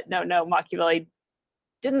believe that. No, Machiavelli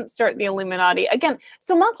didn't start the Illuminati. Again,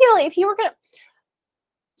 so Machiavelli, if he were gonna,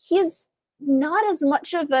 he's not as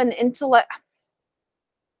much of an intellect.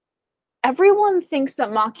 Everyone thinks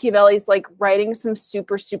that Machiavelli's like writing some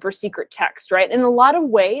super secret text, right? In a lot of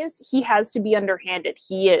ways, he has to be underhanded.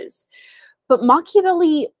 He is. But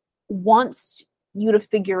Machiavelli wants you to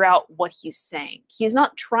figure out what he's saying. He's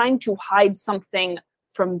not trying to hide something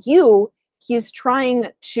from you. He's trying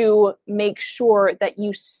to make sure that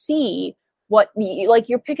you see what, like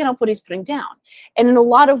you're picking up what he's putting down. And in a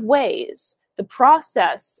lot of ways, the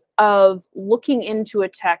process of looking into a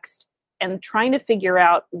text and trying to figure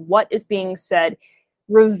out what is being said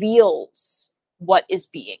reveals what is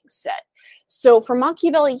being said. So for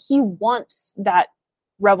Machiavelli, he wants that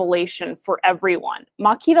revelation for everyone.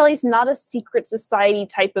 Machiavelli's not a secret society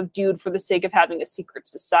type of dude for the sake of having a secret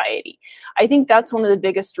society. I think that's one of the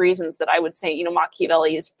biggest reasons that I would say,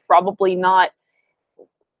 Machiavelli is probably not,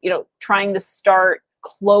 trying to start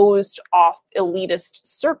closed off elitist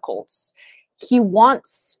circles. He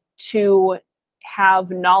wants to have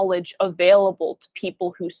knowledge available to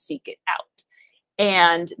people who seek it out.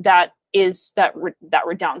 And that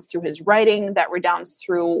redounds through his writing, that redounds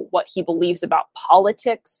through what he believes about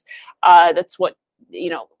politics. That's what,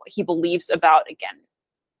 he believes about, again,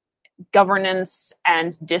 governance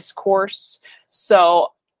and discourse.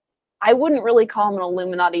 So I wouldn't really call him an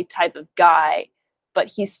Illuminati type of guy, but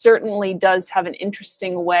he certainly does have an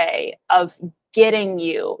interesting way of getting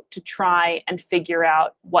you to try and figure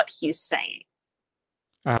out what he's saying.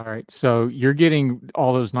 All right. So you're getting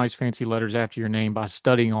all those nice fancy letters after your name by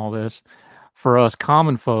studying all this. For us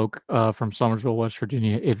common folk from Somersville, West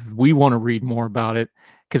Virginia, if we want to read more about it,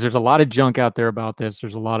 because there's a lot of junk out there about this,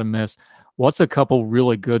 there's a lot of myths. What's a couple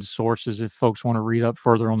really good sources if folks want to read up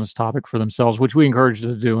further on this topic for themselves, which we encourage you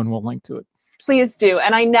to do, and we'll link to it. Please do.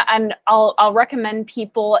 And I'll recommend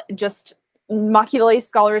people just Machiavelli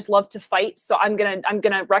scholars love to fight, so I'm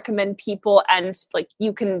gonna recommend people, and like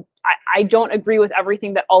you can. I don't agree with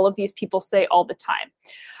everything that all of these people say all the time.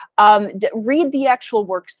 Read the actual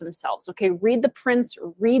works themselves. Okay, read the prints,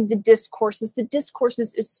 read the discourses. The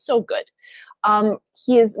discourses is so good.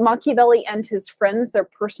 Machiavelli and his friends, their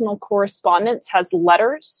personal correspondence has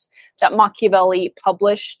letters that Machiavelli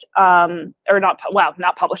published,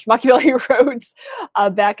 not published. Machiavelli wrote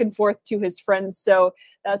back and forth to his friends. So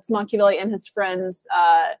that's Machiavelli and his friends,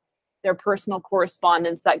 their personal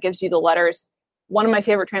correspondence. That gives you the letters. One of my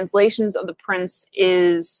favorite translations of the Prince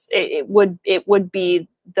is it would be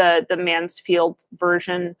the Mansfield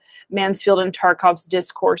version, Mansfield and Tarkov's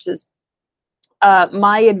discourses.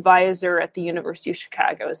 My advisor at the University of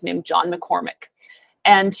Chicago is named John McCormick,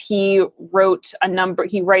 and he writes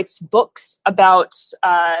books about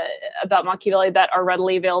Machiavelli that are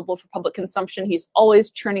readily available for public consumption. He's always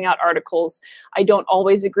churning out articles. I don't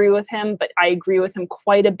always agree with him, but I agree with him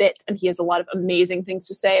quite a bit, and he has a lot of amazing things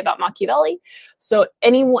to say about Machiavelli. So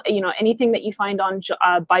anything that you find on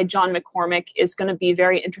by John McCormick is going to be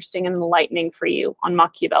very interesting and enlightening for you on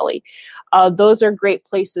Machiavelli. Those are great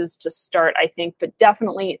places to start, I think, but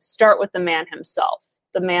definitely start with the man himself.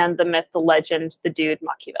 The man, the myth, the legend, the dude,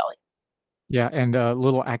 Machiavelli. Yeah, and a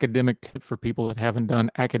little academic tip for people that haven't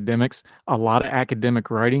done academics. A lot of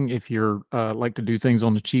academic writing, if you're like to do things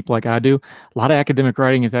on the cheap like I do, a lot of academic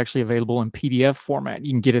writing is actually available in PDF format.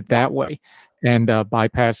 You can get it that way and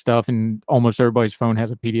bypass stuff, and almost everybody's phone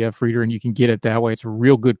has a PDF reader, and you can get it that way. It's a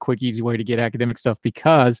real good, quick, easy way to get academic stuff,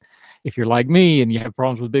 because if you're like me and you have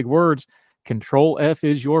problems with big words, Control F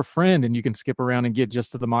is your friend, and you can skip around and get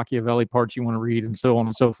just to the Machiavelli parts you want to read, and so on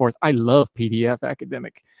and so forth. I love PDF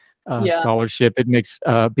academic scholarship. It makes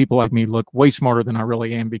people like me look way smarter than I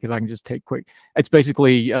really am, because I can just take quick. It's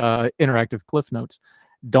basically interactive Cliff Notes.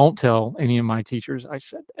 Don't tell any of my teachers I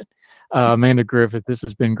said that. Amanda Griffith, this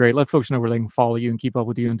has been great. Let folks know where they can follow you and keep up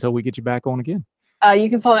with you until we get you back on again.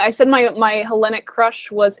 You can follow me. I said my Hellenic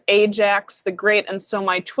crush was Ajax the Great, and so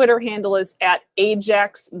my Twitter handle is at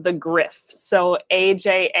Ajax the Griff. So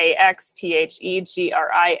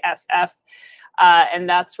AJAXTHEGRIFF, and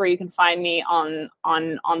that's where you can find me on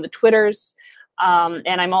the Twitters.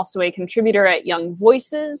 And I'm also a contributor at Young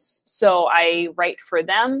Voices, so I write for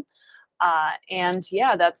them. And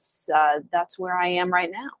yeah, that's where I am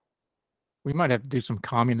right now. We might have to do some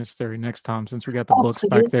communist theory next time, since we got the books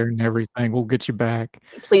back there and everything. We'll get you back.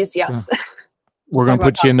 Please, yes. So we're going to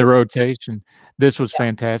put you in the rotation. This was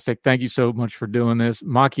fantastic. Thank you so much for doing this.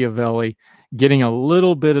 Machiavelli, getting a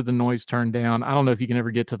little bit of the noise turned down. I don't know if you can ever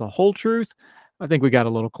get to the whole truth, I think we got a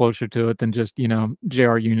little closer to it than just,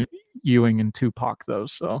 J.R. Ewing and Tupac, though.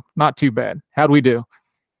 So not too bad. How'd we do?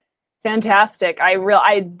 Fantastic.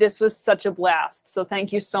 This was such a blast. So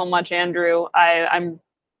thank you so much, Andrew. I'm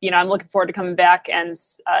looking forward to coming back, and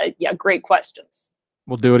great questions.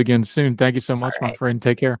 We'll do it again soon. Thank you so much, my friend.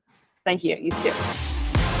 Take care. Thank you. You too.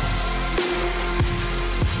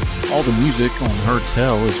 All the music on Heard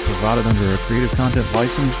Tell is provided under a Creative Content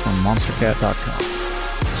license from monstercat.com.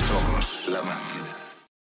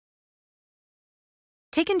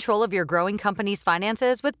 Take control of your growing company's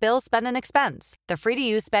finances with Bill Spend and Expense, the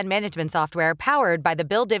free-to-use spend management software powered by the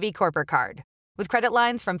Bill Divvy Corporate Card. With credit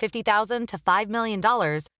lines from $50,000 to $5 million,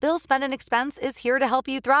 Bill Spend and Expense is here to help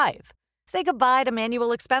you thrive. Say goodbye to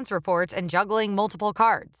manual expense reports and juggling multiple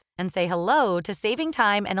cards, and say hello to saving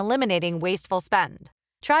time and eliminating wasteful spend.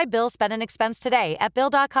 Try Bill Spend and Expense today at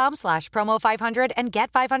bill.com/promo500 and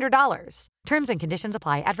get $500. Terms and conditions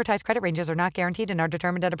apply. Advertised credit ranges are not guaranteed and are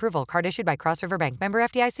determined at approval. Card issued by Cross River Bank. Member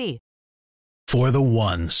FDIC. For the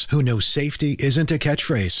ones who know safety isn't a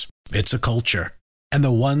catchphrase, it's a culture. And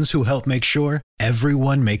the ones who help make sure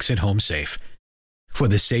everyone makes it home safe. For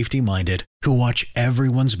the safety-minded who watch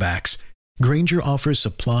everyone's backs, Grainger offers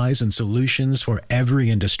supplies and solutions for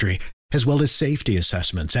every industry, as well as safety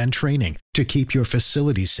assessments and training to keep your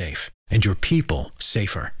facilities safe and your people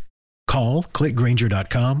safer. Call, click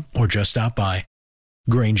Grainger.com, or just stop by.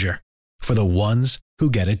 Grainger, for the ones who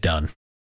get it done.